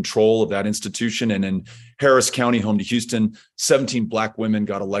flipped control of that institution. And in Harris County, home to Houston, 17 Black women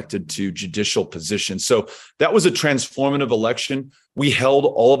got elected to judicial positions. So that was a transformative election. We held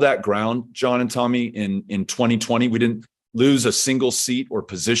all of that ground, John and Tommy, in 2020. We didn't lose a single seat or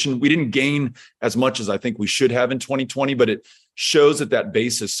position. We didn't gain as much as I think we should have in 2020, but it shows that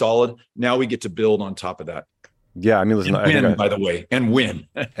base is solid. Now we get to build on top of that. Yeah, I mean, listen, by the way, and win.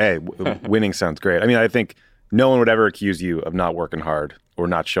 Hey, winning sounds great. I mean, I think no one would ever accuse you of not working hard or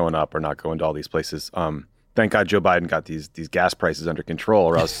not showing up or not going to all these places. Thank God Joe Biden got these gas prices under control,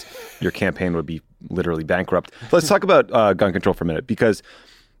 or else your campaign would be literally bankrupt. Let's talk about gun control for a minute, because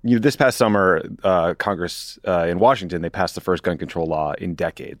This past summer, Congress in Washington, they passed the first gun control law in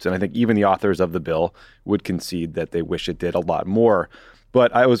decades. And I think even the authors of the bill would concede that they wish it did a lot more.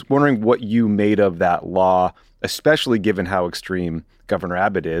 But I was wondering what you made of that law, especially given how extreme Governor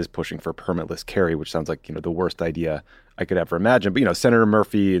Abbott is pushing for permitless carry, which sounds like, the worst idea I could ever imagine. But, Senator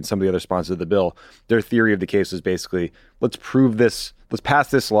Murphy and some of the other sponsors of the bill, their theory of the case is basically, let's prove this, let's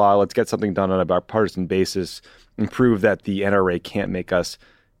pass this law, let's get something done on a bipartisan basis and prove that the NRA can't make us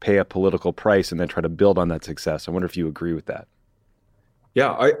pay a political price and then try to build on that success. I wonder if you agree with that.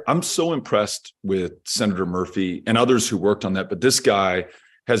 Yeah, I'm so impressed with Senator Murphy and others who worked on that. But this guy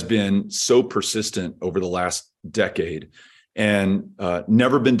has been so persistent over the last decade and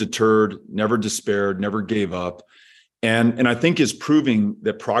never been deterred, never despaired, never gave up. And I think is proving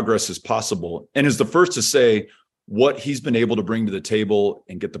that progress is possible and is the first to say what he's been able to bring to the table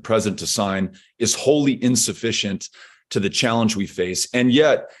and get the president to sign is wholly insufficient to the challenge we face. And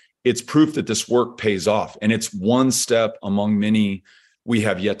yet it's proof that this work pays off. And it's one step among many we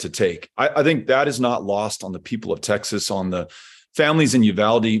have yet to take. I think that is not lost on the people of Texas, on the families in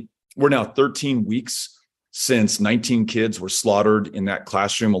Uvalde. We're now 13 weeks since 19 kids were slaughtered in that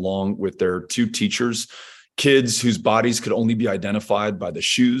classroom along with their 2 teachers, kids whose bodies could only be identified by the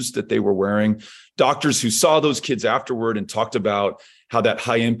shoes that they were wearing, doctors who saw those kids afterward and talked about how that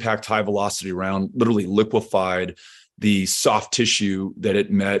high impact, high velocity round literally liquefied the soft tissue that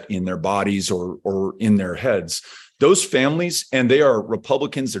it met in their bodies or in their heads. Those families, and they are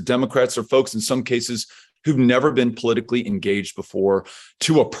Republicans, they're Democrats, they're folks in some cases who've never been politically engaged before,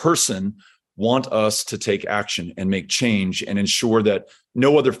 to a person, want us to take action and make change and ensure that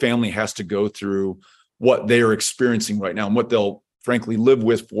no other family has to go through what they are experiencing right now and what they'll frankly live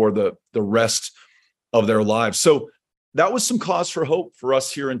with for the rest of their lives. So that was some cause for hope for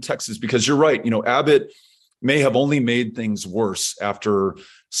us here in Texas, because you're right, Abbott may have only made things worse after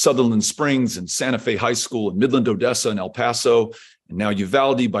Sutherland Springs and Santa Fe High School and Midland, Odessa and El Paso, and now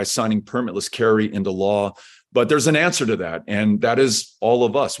Uvalde by signing permitless carry into law. But there's an answer to that, and that is all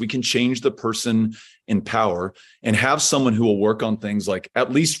of us. We can change the person in power and have someone who will work on things like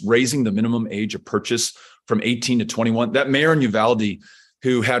at least raising the minimum age of purchase from 18 to 21. That mayor in Uvalde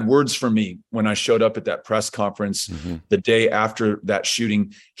who had words for me when I showed up at that press conference the day after that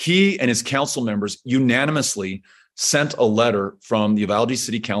shooting, he and his council members unanimously sent a letter from the Uvalde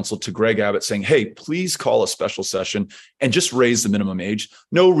City Council to Greg Abbott saying, hey, please call a special session and just raise the minimum age.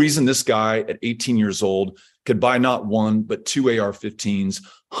 No reason this guy at 18 years old could buy not one, but 2 AR-15s,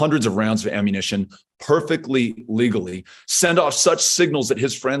 hundreds of rounds of ammunition, perfectly legally, send off such signals that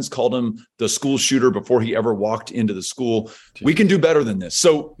his friends called him the school shooter before he ever walked into the school. We can do better than this.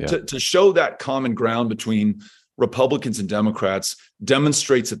 So to show that common ground between Republicans and Democrats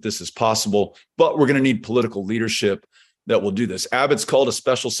demonstrates that this is possible, but we're going to need political leadership that will do this. Abbott's called a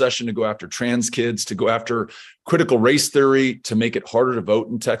special session to go after trans kids, to go after critical race theory, to make it harder to vote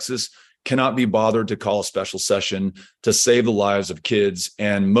in Texas. Cannot be bothered to call a special session to save the lives of kids.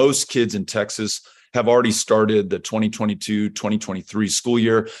 And most kids in Texas have already started the 2022-2023 school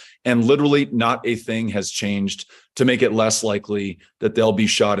year, and literally not a thing has changed to make it less likely that they'll be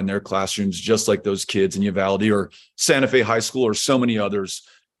shot in their classrooms, just like those kids in Uvalde or Santa Fe High School or so many others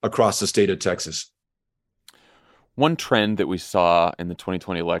across the state of Texas. One trend that we saw in the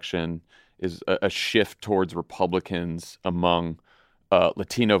 2020 election is a shift towards Republicans among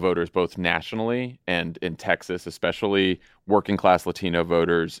Latino voters, both nationally and in Texas, especially working class Latino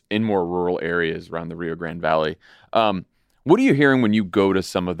voters in more rural areas around the Rio Grande Valley. What are you hearing when you go to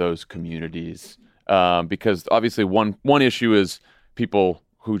some of those communities? Because obviously one issue is people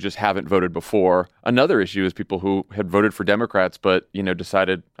who just haven't voted before. Another issue is people who had voted for Democrats, but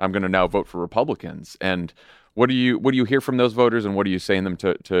decided I'm going to now vote for Republicans. And what do you hear from those voters, and what are you saying them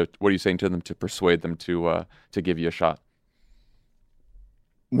what are you saying to them to persuade them to give you a shot?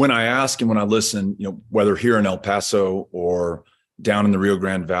 When I ask and when I listen, whether here in El Paso or down in the Rio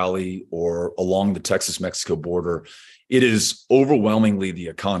Grande Valley or along the Texas-Mexico border, it is overwhelmingly the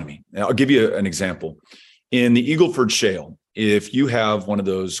economy. Now, I'll give you an example. In the Eagle Ford Shale, if you have one of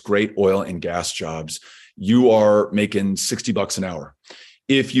those great oil and gas jobs, you are making $60 an hour.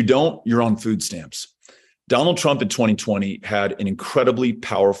 If you don't, you're on food stamps. Donald Trump in 2020 had an incredibly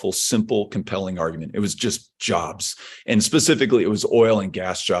powerful, simple, compelling argument. It was just jobs. And specifically, it was oil and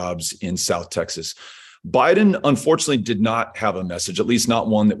gas jobs in South Texas. Biden, unfortunately, did not have a message, at least not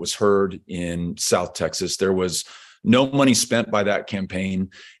one that was heard in South Texas. There was no money spent by that campaign,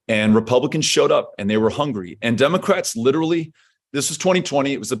 and Republicans showed up and they were hungry. And Democrats literally this was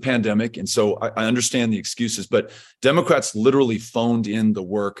 2020. It was the pandemic. And so I understand the excuses, but Democrats literally phoned in the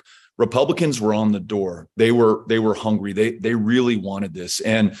work. Republicans were on the door. They were hungry. They really wanted this.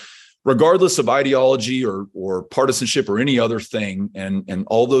 And regardless of ideology or partisanship or any other thing, and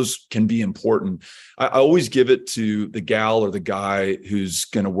all those can be important, I always give it to the gal or the guy who's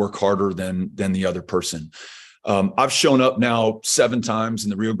going to work harder than the other person. I've shown up now 7 times in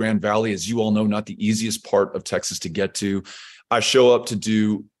the Rio Grande Valley, as you all know, not the easiest part of Texas to get to. I show up to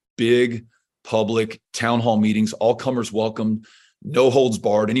do big public town hall meetings, all comers welcome, no holds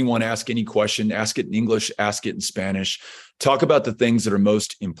barred. Anyone ask any question, ask it in English, ask it in Spanish, talk about the things that are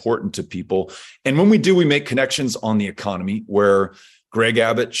most important to people. And when we do, we make connections on the economy, where Greg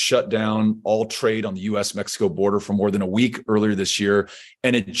Abbott shut down all trade on the U.S.-Mexico border for more than a week earlier this year.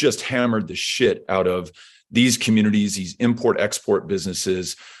 And it just hammered the shit out of these communities, these import-export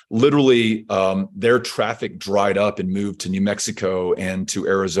businesses. Literally, their traffic dried up and moved to New Mexico and to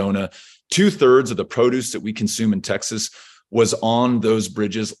Arizona. 2/3 of the produce that we consume in Texas was on those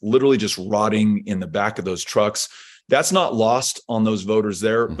bridges, literally just rotting in the back of those trucks. That's not lost on those voters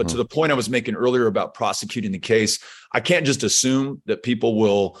there. But to the point I was making earlier about prosecuting the case, I can't just assume that people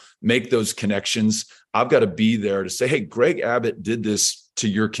will make those connections. I've got to be there to say, hey, Greg Abbott did this to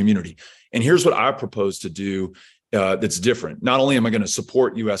your community. And here's what I propose to do that's different. Not only am I going to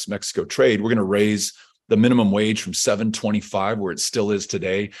support U.S.-Mexico trade, we're going to raise the minimum wage from $7.25, where it still is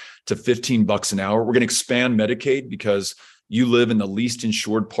today, to $15 an hour. We're going to expand Medicaid because you live in the least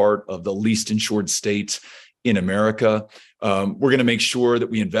insured part of the least insured state in America. We're going to make sure that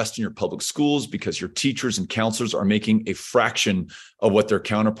we invest in your public schools because your teachers and counselors are making a fraction of what their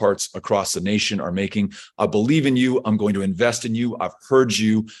counterparts across the nation are making. I believe in you. I'm going to invest in you. I've heard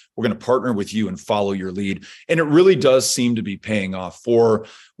you. We're going to partner with you and follow your lead. And it really does seem to be paying off. For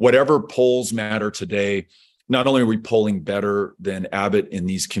whatever polls matter today, not only are we polling better than Abbott in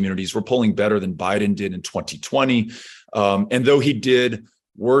these communities, we're polling better than Biden did in 2020. And though he did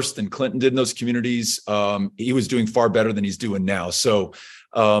worse than Clinton did in those communities, he was doing far better than he's doing now. So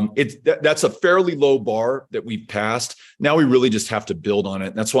that's a fairly low bar that we've passed. Now we really just have to build on it.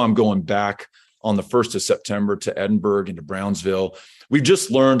 And that's why I'm going back on the 1st of September to Edinburgh and to Brownsville. We've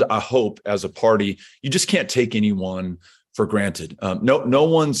just learned, I hope, as a party, you just can't take anyone for granted. No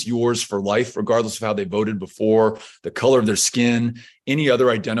one's yours for life, regardless of how they voted before, the color of their skin, any other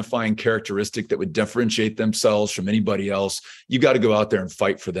identifying characteristic that would differentiate themselves from anybody else. You got to go out there and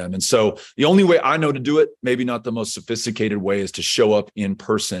fight for them. And so the only way I know to do it, maybe not the most sophisticated way, is to show up in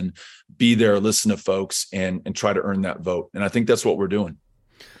person, be there, listen to folks, and try to earn that vote. And I think that's what we're doing.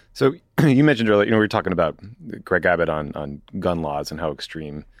 So you mentioned earlier, we were talking about Greg Abbott on gun laws and how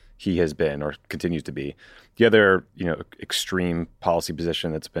extreme he has been or continues to be. The other, extreme policy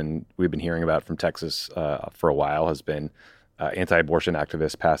position we've been hearing about from Texas for a while has been anti-abortion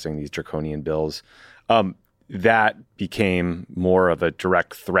activists passing these draconian bills. That became more of a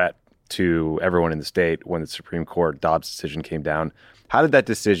direct threat to everyone in the state when the Supreme Court Dobbs decision came down. How did that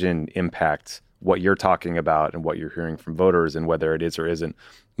decision impact what you're talking about and what you're hearing from voters, and whether it is or isn't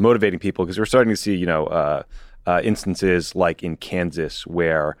motivating people? Because we're starting to see, instances like in Kansas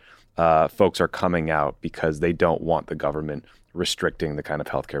where folks are coming out because they don't want the government restricting the kind of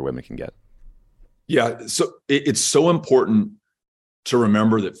healthcare women can get. Yeah, so it's so important to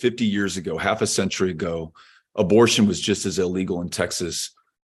remember that 50 years ago, half a century ago, abortion was just as illegal in Texas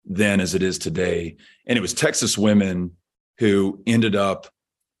then as it is today. And it was Texas women who ended up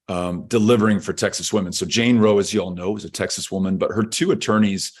delivering for Texas women. So Jane Roe, as you all know, was a Texas woman, but her 2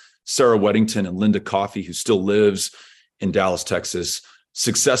 attorneys, Sarah Weddington and Linda Coffey, who still lives in Dallas, Texas,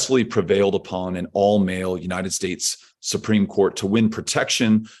 successfully prevailed upon an all-male United States Supreme Court to win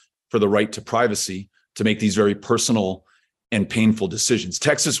protection for the right to privacy, to make these very personal and painful decisions.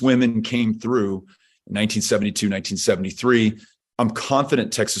 Texas women came through in 1972, 1973. I'm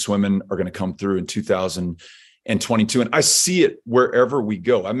confident Texas women are going to come through in 2022. And I see it wherever we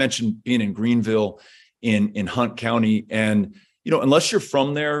go. I mentioned being in Greenville, in Hunt County, and unless you're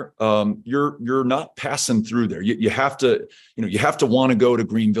from there, you're not passing through there. You have to want to go to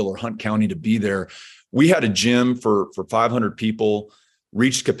Greenville or Hunt County to be there. We had a gym for 500 people,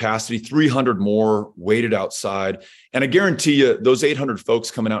 reached capacity, 300 more waited outside. And I guarantee you, those 800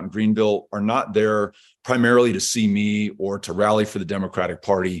 folks coming out in Greenville are not there primarily to see me or to rally for the Democratic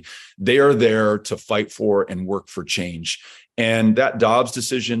Party. They are there to fight for and work for change. And that Dobbs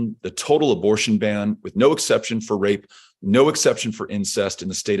decision, the total abortion ban, with no exception for rape, no exception for incest in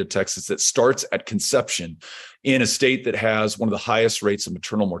the state of Texas, that starts at conception, in a state that has one of the highest rates of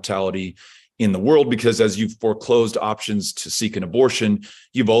maternal mortality in the world, because as you've foreclosed options to seek an abortion,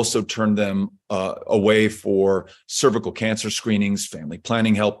 you've also turned them away for cervical cancer screenings, family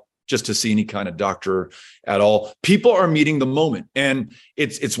planning help, just to see any kind of doctor at all. People are meeting the moment. And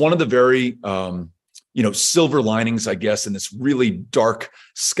it's one of the very silver linings, I guess, in this really dark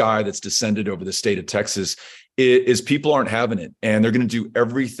sky that's descended over the state of Texas is people aren't having it, and they're going to do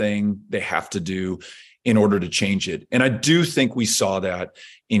everything they have to do in order to change it. And I do think we saw that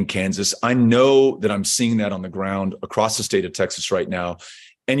in Kansas. I know that I'm seeing that on the ground across the state of Texas right now.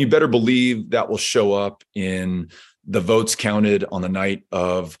 And you better believe that will show up in the votes counted on the night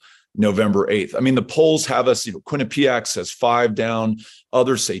of November 8th. I mean, the polls have us, Quinnipiac says 5 down,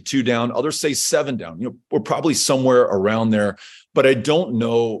 others say 2 down, others say 7 down. We're probably somewhere around there. But I don't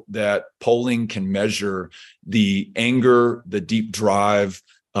know that polling can measure the anger, the deep drive,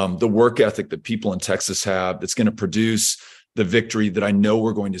 the work ethic that people in Texas have that's going to produce the victory that I know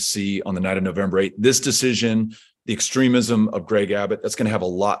we're going to see on the night of November 8th. This decision, the extremism of Greg Abbott, that's going to have a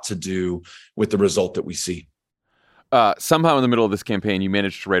lot to do with the result that we see. Somehow in the middle of this campaign, you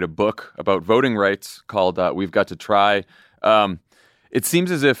managed to write a book about voting rights called We've Got to Try. It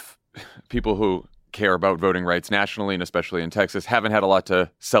seems as if people who care about voting rights nationally, and especially in Texas, haven't had a lot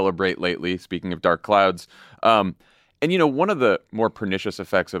to celebrate lately, speaking of dark clouds. And, one of the more pernicious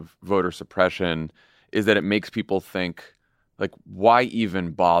effects of voter suppression is that it makes people think, like, why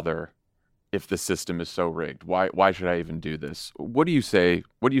even bother if the system is so rigged? Why should I even do this? What do you say?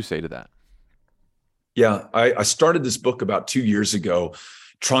 What do you say to that? Yeah, I started this book about 2 years ago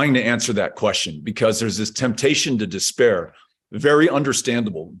trying to answer that question because there's this temptation to despair, very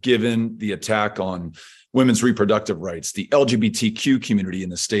understandable given the attack on women's reproductive rights, the LGBTQ community in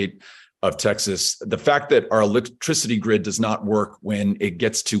the state of Texas, the fact that our electricity grid does not work when it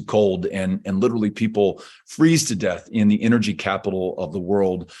gets too cold and literally people freeze to death in the energy capital of the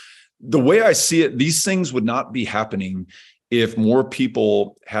world. The way I see it, these things would not be happening if more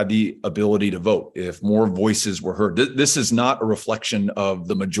people had the ability to vote, if more voices were heard. This is not a reflection of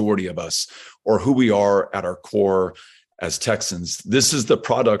the majority of us or who we are at our core as Texans. This is the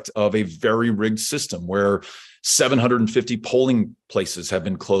product of a very rigged system where 750 polling places have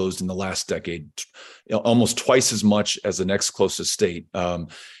been closed in the last decade, almost twice as much as the next closest state. A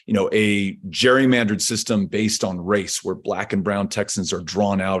gerrymandered system based on race where Black and brown Texans are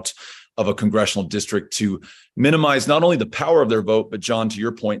drawn out of a congressional district to minimize not only the power of their vote, but John, to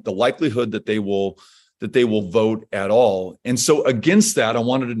your point, the likelihood that they will vote at all. And so against that, I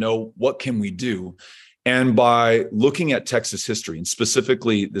wanted to know, what can we do? And by looking at Texas history, and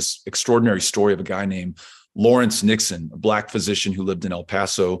specifically this extraordinary story of a guy named Lawrence Nixon, a Black physician who lived in El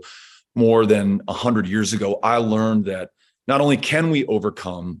Paso more than 100 years ago, I learned that not only can we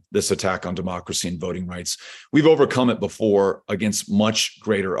overcome this attack on democracy and voting rights, we've overcome it before against much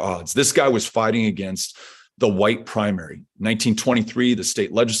greater odds. This guy was fighting against the white primary. 1923, the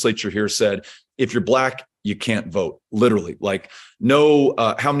state legislature here said, if you're Black, you can't vote, literally. Like, no,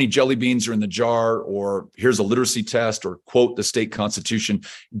 how many jelly beans are in the jar, or here's a literacy test, or quote the state constitution,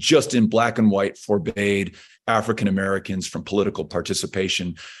 just in black and white forbade African Americans from political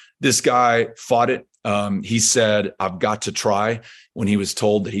participation. This guy fought it. He said, I've got to try, when he was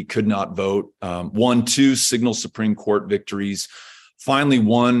told that he could not vote. Won 2 signal Supreme Court victories, finally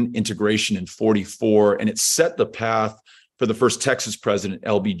won integration in 1944, and it set the path for the first Texas president,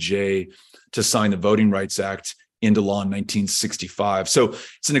 LBJ, to sign the Voting Rights Act into law in 1965. So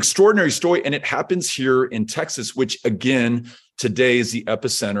it's an extraordinary story, and it happens here in Texas, which again, today is the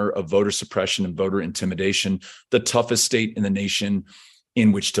epicenter of voter suppression and voter intimidation, the toughest state in the nation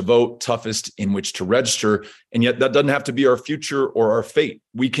in which to vote, toughest in which to register. And yet that doesn't have to be our future or our fate.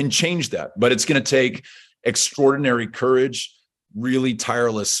 We can change that, but it's going to take extraordinary courage, really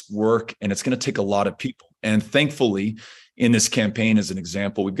tireless work, and it's going to take a lot of people. And thankfully, in this campaign, as an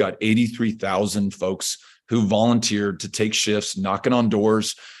example, we've got 83,000 folks who volunteered to take shifts, knocking on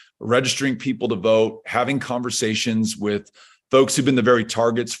doors, registering people to vote, having conversations with folks who've been the very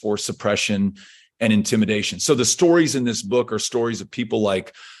targets for suppression and intimidation. So the stories in this book are stories of people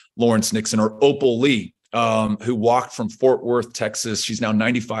like Lawrence Nixon or Opal Lee, who walked from Fort Worth, Texas. She's now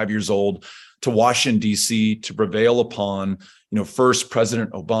 95 years old, to Washington, D.C. to prevail upon, first President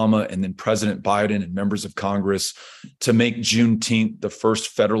Obama and then President Biden and members of Congress to make Juneteenth the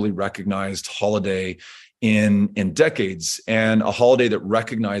first federally recognized holiday in decades, and a holiday that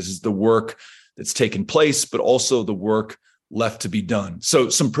recognizes the work that's taken place, but also the work left to be done. So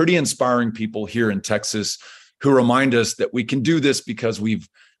some pretty inspiring people here in Texas who remind us that we can do this because we've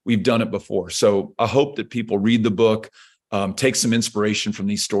done it before. So I hope that people read the book, take some inspiration from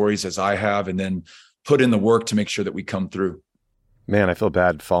these stories as I have, and then put in the work to make sure that we come through. Man, I feel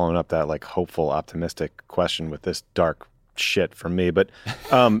bad following up that like hopeful, optimistic question with this dark shit from me. But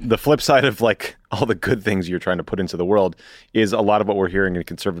the flip side of like all the good things you're trying to put into the world is a lot of what we're hearing in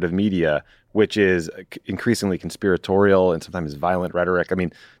conservative media, which is increasingly conspiratorial and sometimes violent rhetoric. I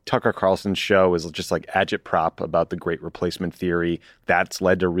mean, Tucker Carlson's show is just like agitprop about the Great Replacement theory. That's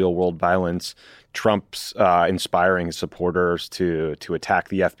led to real world violence. Trump's inspiring his supporters to attack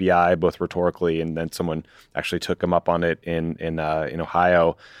the FBI, both rhetorically, and then someone actually took him up on it in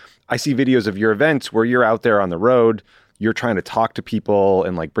Ohio. I see videos of your events where you're out there on the road. You're trying to talk to people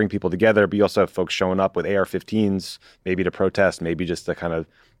and like bring people together, but you also have folks showing up with AR-15s, maybe to protest, maybe just to kind of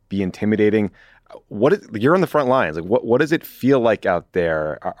be intimidating. You're on the front lines. Like, what does it feel like out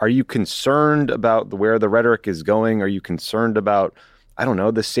there? Are you concerned about where the rhetoric is going? Are you concerned about, I don't know,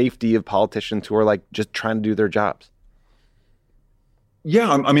 the safety of politicians who are like just trying to do their jobs?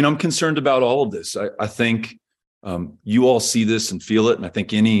 Yeah, I'm concerned about all of this. I think you all see this and feel it, and I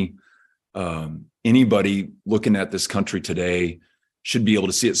think anybody looking at this country today should be able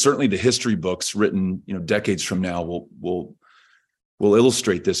to see it. Certainly, the history books written, decades from now will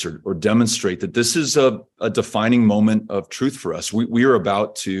illustrate this or demonstrate that this is a defining moment of truth for us. We are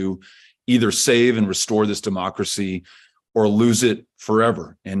about to either save and restore this democracy or lose it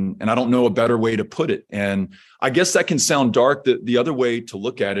forever. And I don't know a better way to put it. And I guess that can sound dark. The other way to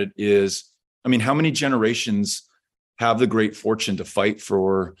look at it is, how many generations have the great fortune to fight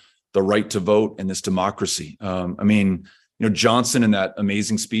for the right to vote in this democracy? Johnson, in that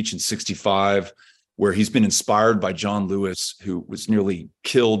amazing speech in 1965, where he's been inspired by John Lewis, who was nearly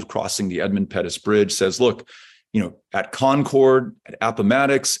killed crossing the Edmund Pettus Bridge, says, look, at Concord, at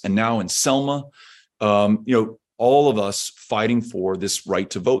Appomattox, and now in Selma, all of us fighting for this right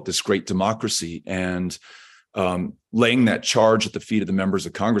to vote, this great democracy, and laying that charge at the feet of the members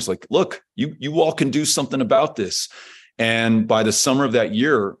of Congress, like, look, you all can do something about this. And by the summer of that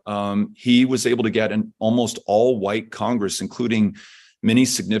year, he was able to get an almost all-white Congress, including many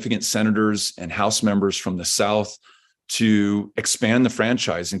significant senators and House members from the South, to expand the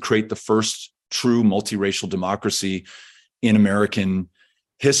franchise and create the first true multiracial democracy in American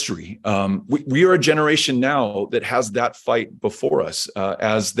history. We are a generation now that has that fight before us,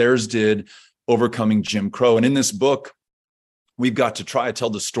 as theirs did overcoming Jim Crow. And in this book, we've got to try to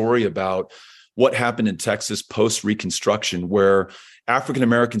tell the story about what happened in Texas post-Reconstruction, where African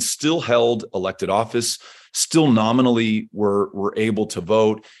Americans still held elected office, still nominally were able to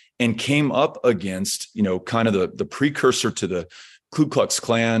vote, and came up against, kind of the precursor to the Ku Klux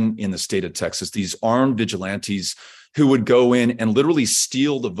Klan in the state of Texas, these armed vigilantes who would go in and literally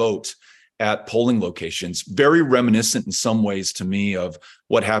steal the vote at polling locations. Very reminiscent in some ways to me of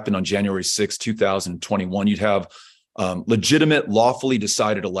what happened on January 6, 2021. You'd have legitimate, lawfully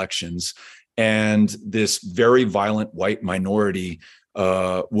decided elections, and this very violent white minority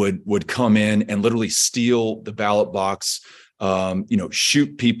would come in and literally steal the ballot box,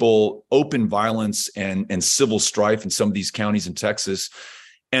 shoot people, open violence and civil strife in some of these counties in Texas.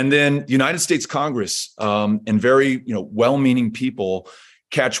 And then the United States Congress and very well-meaning people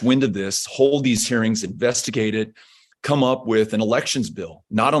catch wind of this, hold these hearings, investigate it, come up with an elections bill,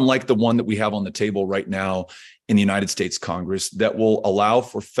 not unlike the one that we have on the table right now in the United States Congress, that will allow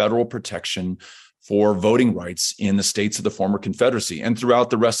for federal protection for voting rights in the states of the former Confederacy and throughout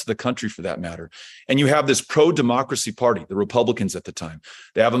the rest of the country, for that matter. And you have this pro-democracy party, the Republicans at the time.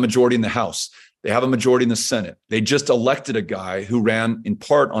 They have a majority in the House. They have a majority in the Senate. They just elected a guy who ran in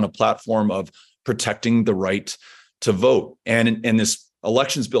part on a platform of protecting the right to vote. And this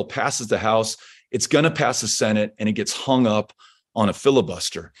elections bill passes the House. It's going to pass the Senate, and it gets hung up on a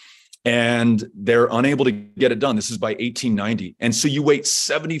filibuster. And they're unable to get it done. This is by 1890. And so you wait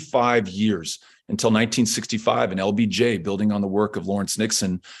 75 years until 1965 and LBJ, building on the work of Lawrence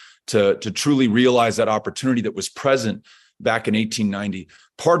Nixon, to truly realize that opportunity that was present back in 1890.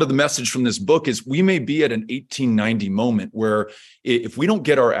 Part of the message from this book is we may be at an 1890 moment where if we don't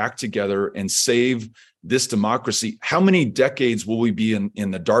get our act together and save this democracy, how many decades will we be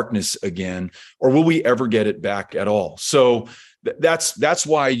in the darkness again, or will we ever get it back at all? So that's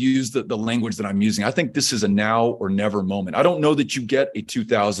why I use the language that I'm using. I think this is a now or never moment. I don't know that you get a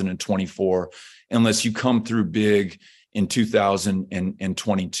 2024 unless you come through big in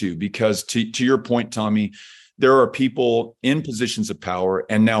 2022, because to your point, Tommy, there are people in positions of power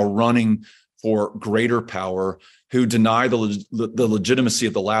and now running for greater power who deny the legitimacy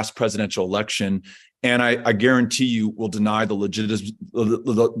of the last presidential election. And I guarantee you will deny the legitimacy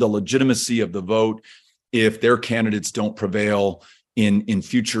of the vote if their candidates don't prevail in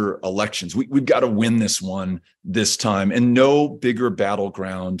future elections. We've got to win this one this time, and no bigger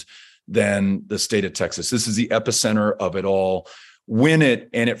battleground than the state of Texas. This is the epicenter of it all, win it,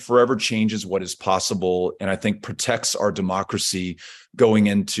 and it forever changes what is possible, and I think protects our democracy going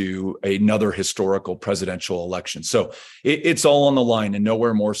into another historical presidential election. So it's all on the line, and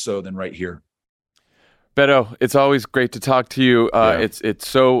nowhere more so than right here. Beto, it's always great to talk to you. It's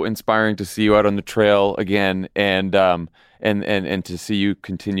so inspiring to see you out on the trail again, and to see you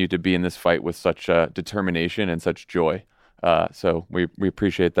continue to be in this fight with such determination and such joy. So we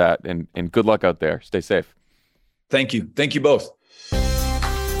appreciate that, and good luck out there. Stay safe. Thank you. Thank you both.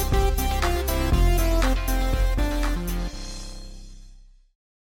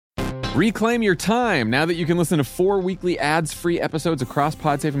 Reclaim your time now that you can listen to 4 weekly ads-free episodes across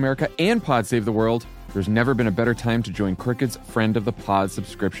Pod Save America and Pod Save the World. There's never been a better time to join Cricut's Friend of the Pod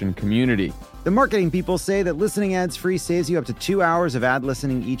subscription community. The marketing people say that listening ads-free saves you up to 2 hours of ad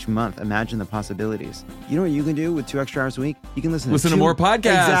listening each month. Imagine the possibilities. You know what you can do with 2 extra hours a week? You can listen to more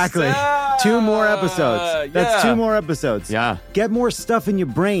podcasts. Exactly. 2 more episodes. That's 2 more episodes. Yeah. Get more stuff in your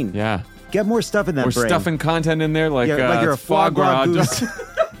brain. Yeah. Get more stuff in that brain. More stuffing content in there like you're a foie gras goose.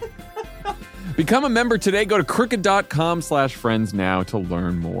 Become a member today. Go to Cricut.com/friends now to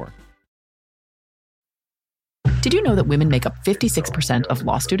learn more. Did you know that women make up 56% of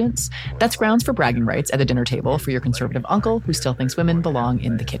law students? That's grounds for bragging rights at the dinner table for your conservative uncle who still thinks women belong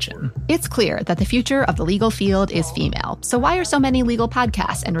in the kitchen. It's clear that the future of the legal field is female. So why are so many legal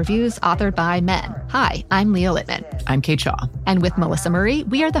podcasts and reviews authored by men? Hi, I'm Leah Littman. I'm Kate Shaw. And with Melissa Murray,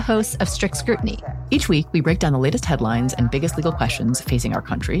 we are the hosts of Strict Scrutiny. Each week, we break down the latest headlines and biggest legal questions facing our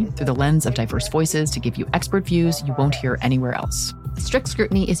country through the lens of diverse voices to give you expert views you won't hear anywhere else. Strict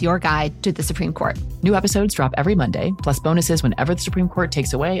Scrutiny is your guide to the Supreme Court. New episodes drop every Monday, plus bonuses whenever the Supreme Court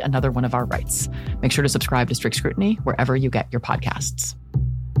takes away another one of our rights. Make sure to subscribe to Strict Scrutiny wherever you get your podcasts.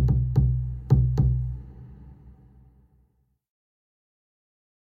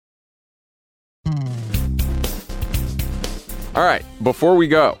 All right, before we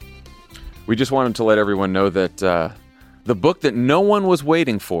go, we just wanted to let everyone know that the book that no one was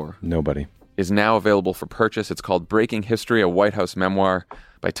waiting for, nobody, is now available for purchase. It's called Breaking History, a White House Memoir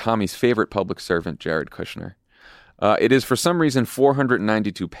by Tommy's favorite public servant, Jared Kushner. It is, for some reason,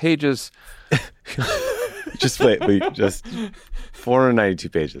 492 pages. Just 492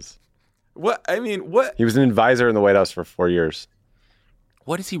 pages. What? I mean, what? He was an advisor in the White House for 4 years.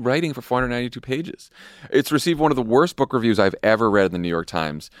 What is he writing for 492 pages? It's received one of the worst book reviews I've ever read in the New York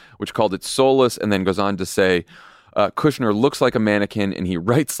Times, which called it soulless and then goes on to say, Kushner looks like a mannequin and he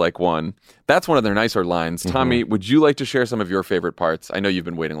writes like one. That's one of their nicer lines. Mm-hmm. Tommy, would you like to share some of your favorite parts? I know you've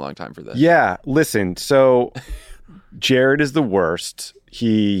been waiting a long time for this. Yeah, listen, so Jared is the worst.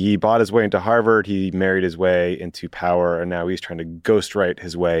 He bought his way into Harvard, he married his way into power, and now he's trying to ghostwrite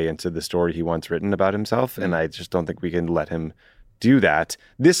his way into the story he once written about himself, and I just don't think we can let him do that.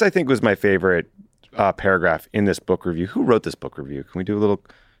 This, I think, was my favorite paragraph in this book review. Who wrote this book review? Can we do a little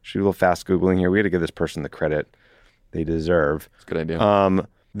fast Googling here? We got to give this person the credit they deserve. That's a good idea.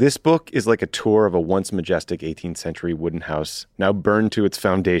 This book is like a tour of a once majestic 18th century wooden house, now burned to its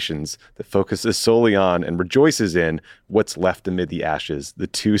foundations, that focuses solely on and rejoices in what's left amid the ashes, the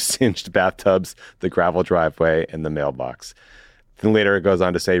 2 singed bathtubs, the gravel driveway, and the mailbox. Then later it goes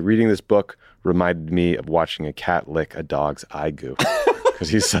on to say, reading this book reminded me of watching a cat lick a dog's eye goo. Because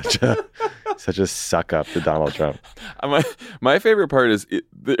he's such a suck up to Donald Trump. My favorite part is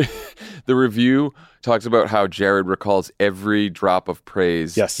the review talks about how Jared recalls every drop of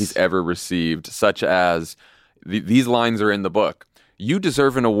praise he's ever received, such as these lines are in the book. You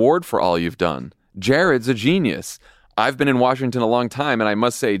deserve an award for all you've done. Jared's a genius. I've been in Washington a long time, and I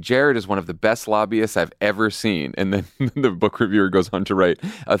must say, Jared is one of the best lobbyists I've ever seen. And then the book reviewer goes on to write,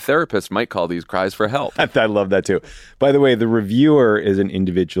 a therapist might call these cries for help. I love that, too. By the way, the reviewer is an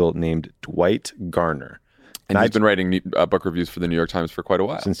individual named Dwight Garner. And he's been writing book reviews for the New York Times for quite a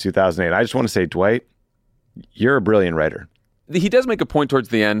while. Since 2008. I just want to say, Dwight, you're a brilliant writer. He does make a point towards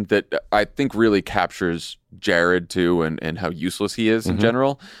the end that I think really captures Jared, too, and how useless he is in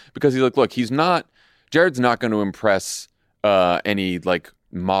general. Because he's like, look, Jared's not going to impress any like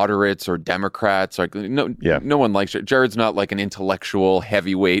moderates or Democrats. Like no one likes Jared. Jared's not like an intellectual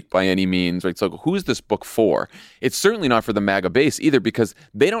heavyweight by any means. Right? So who's this book for? It's certainly not for the MAGA base either, because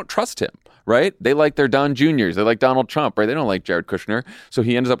they don't trust him. Right? They like their Don Juniors. They like Donald Trump. Right? They don't like Jared Kushner. So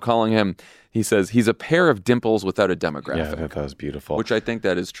he ends up calling him. He says he's a pair of dimples without a demographic. Yeah, that was beautiful. Which I think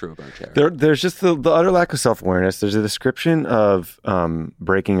that is true about Jared. There's just the utter lack of self-awareness. There's a description of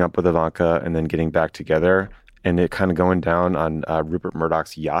breaking up with Ivanka and then getting back together, and it kind of going down on Rupert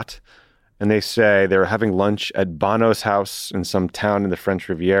Murdoch's yacht. And they say they were having lunch at Bono's house in some town in the French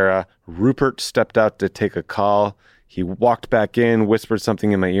Riviera. Rupert stepped out to take a call. He walked back in, whispered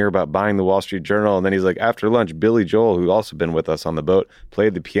something in my ear about buying the Wall Street Journal, and then he's like, after lunch, Billy Joel, who also been with us on the boat,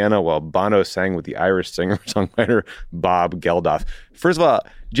 played the piano while Bono sang with the Irish singer-songwriter Bob Geldof. First of all,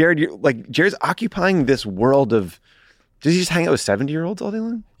 Jared's occupying this world of... Does he just hang out with 70-year-olds all day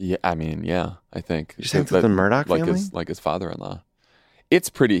long? Yeah, I mean, yeah, I think. Just hang out with the Murdoch family? Like his father-in-law. It's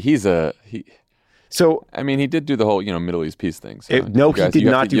pretty... So I mean, he did do the whole, Middle East peace thing. So he did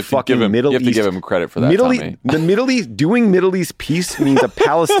not do fucking Middle East. You have to give him credit for that, Tommy. The Middle East, doing Middle East peace means a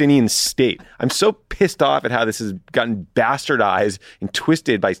Palestinian state. I'm so pissed off at how this has gotten bastardized and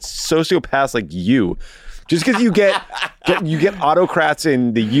twisted by sociopaths like you. Just because you get autocrats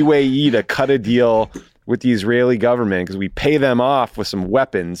in the UAE to cut a deal with the Israeli government because we pay them off with some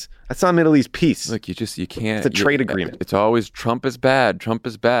weapons. That's not Middle East peace. Look, you can't. It's a trade agreement. It's always Trump is bad. Trump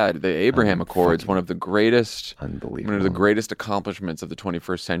is bad. The Abraham Accords, one of the greatest accomplishments of the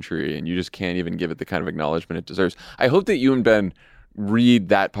 21st century, and you just can't even give it the kind of acknowledgement it deserves. I hope that you and Ben read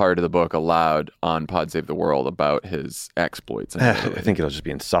that part of the book aloud on Pod Save the World about his exploits. I think it'll just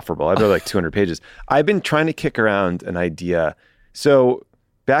be insufferable. I've read like 200 pages. I've been trying to kick around an idea. So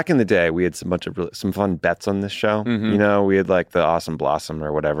back in the day, we had some fun bets on this show. Mm-hmm. We had like the Awesome Blossom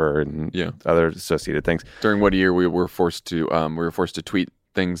or whatever, and other associated things. During what year we were forced to tweet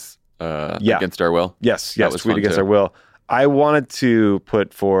things against our will. Yes, tweet against our will. I wanted to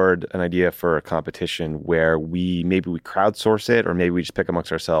put forward an idea for a competition where we crowdsource it, or maybe we just pick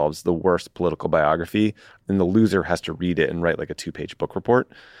amongst ourselves the worst political biography, and the loser has to read it and write like a 2-page book report.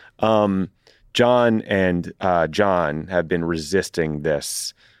 John and John have been resisting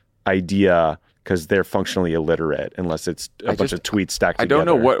this idea because they're functionally illiterate unless it's a bunch of tweets stacked together. I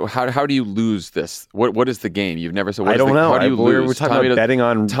don't know how do you lose this? What is the game? You've never said. I don't know. How do you lose? We're talking about betting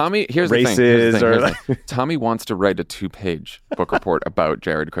on Tommy. Here's races. the thing. Tommy wants to write a 2-page book report about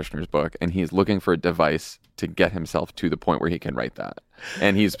Jared Kushner's book, and he's looking for a device to get himself to the point where he can write that.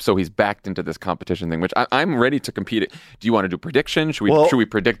 And he's backed into this competition thing, which I'm ready to compete. Do you want to do predictions? Should we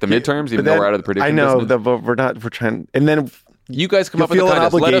predict the midterms, even though we're out of the prediction business? I know, but we're trying. And then you guys come up with a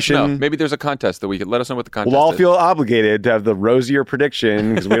contest. Let us know. Maybe there's a contest that we could let us know what the contest is. We'll all feel obligated to have the rosier prediction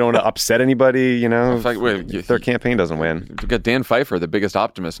because we don't want to upset anybody, if their campaign doesn't win. We've got Dan Pfeiffer, the biggest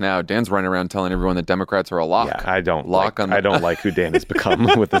optimist now. Dan's running around telling everyone that Democrats are a lock. Yeah, I don't like who Dan has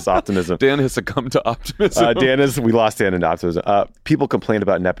become with this optimism. Dan has succumbed to optimism. We lost Dan into optimism. People complain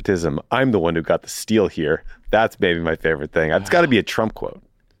about nepotism. I'm the one who got the steal here. That's maybe my favorite thing. It's got to be a Trump quote.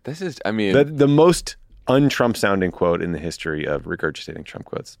 This is, the most un-Trump sounding quote in the history of regurgitating Trump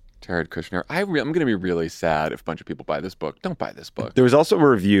quotes. Jared Kushner. I'm going to be really sad if a bunch of people buy this book. Don't buy this book. There was also a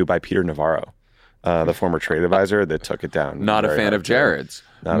review by Peter Navarro, the former trade advisor, that took it down. Not a fan of Jared's.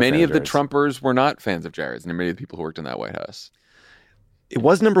 Many of the Trumpers were not fans of Jared's, and many of the people who worked in that White House. It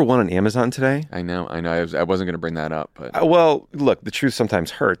was number 1 on Amazon today. I know. I wasn't going to bring that up, but well, look, the truth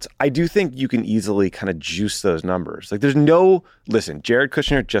sometimes hurts. I do think you can easily kind of juice those numbers. Like, listen. Jared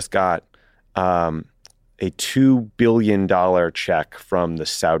Kushner just got a $2 billion check from the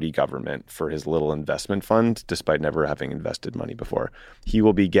Saudi government for his little investment fund, despite never having invested money before. He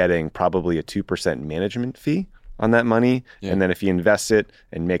will be getting probably a 2% management fee on that money. Yeah. And then if he invests it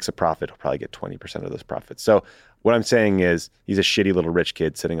and makes a profit, he'll probably get 20% of those profits. So what I'm saying is he's a shitty little rich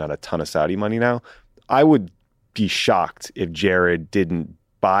kid sitting on a ton of Saudi money now. I would be shocked if Jared didn't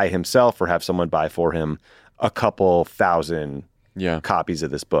buy himself or have someone buy for him a couple thousand copies of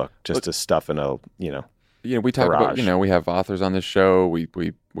this book just to stuff in a, we talk garage. About, we have authors on this show. We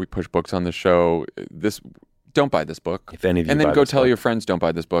push books on this show. Don't buy this book. If any of you and then buy go this tell book. your friends don't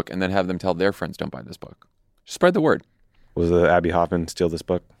buy this book, and then have them tell their friends don't buy this book. Spread the word. Was Abby Hoffman steal this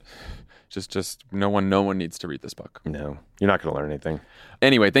book? Just no one needs to read this book. No, you're not going to learn anything.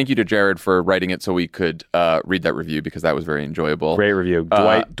 Anyway, thank you to Jared for writing it so we could read that review, because that was very enjoyable. Great review.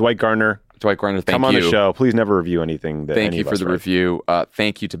 Dwight Garner. Thank you. Come on the show. Please never review anything that Thank you for the review.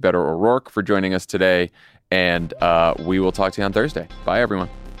 Thank you to Beto O'Rourke for joining us today. And we will talk to you on Thursday. Bye, everyone.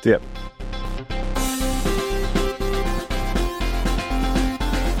 See ya.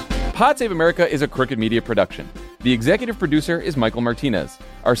 Pod Save America is a Crooked Media production. The executive producer is Michael Martinez.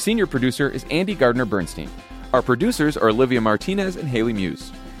 Our senior producer is Andy Gardner-Bernstein. Our producers are Olivia Martinez and Haley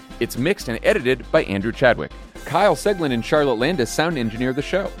Muse. It's mixed and edited by Andrew Chadwick. Kyle Seglin and Charlotte Landis sound engineer the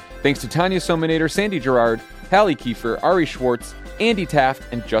show. Thanks to Tanya Sominator, Sandy Gerard, Hallie Kiefer, Ari Schwartz, Andy Taft,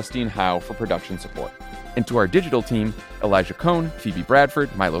 and Justine Howe for production support. And to our digital team, Elijah Cohn, Phoebe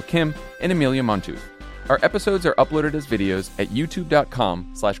Bradford, Milo Kim, and Amelia Montooth. Our episodes are uploaded as videos at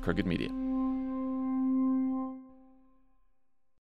youtube.com/crookedmedia.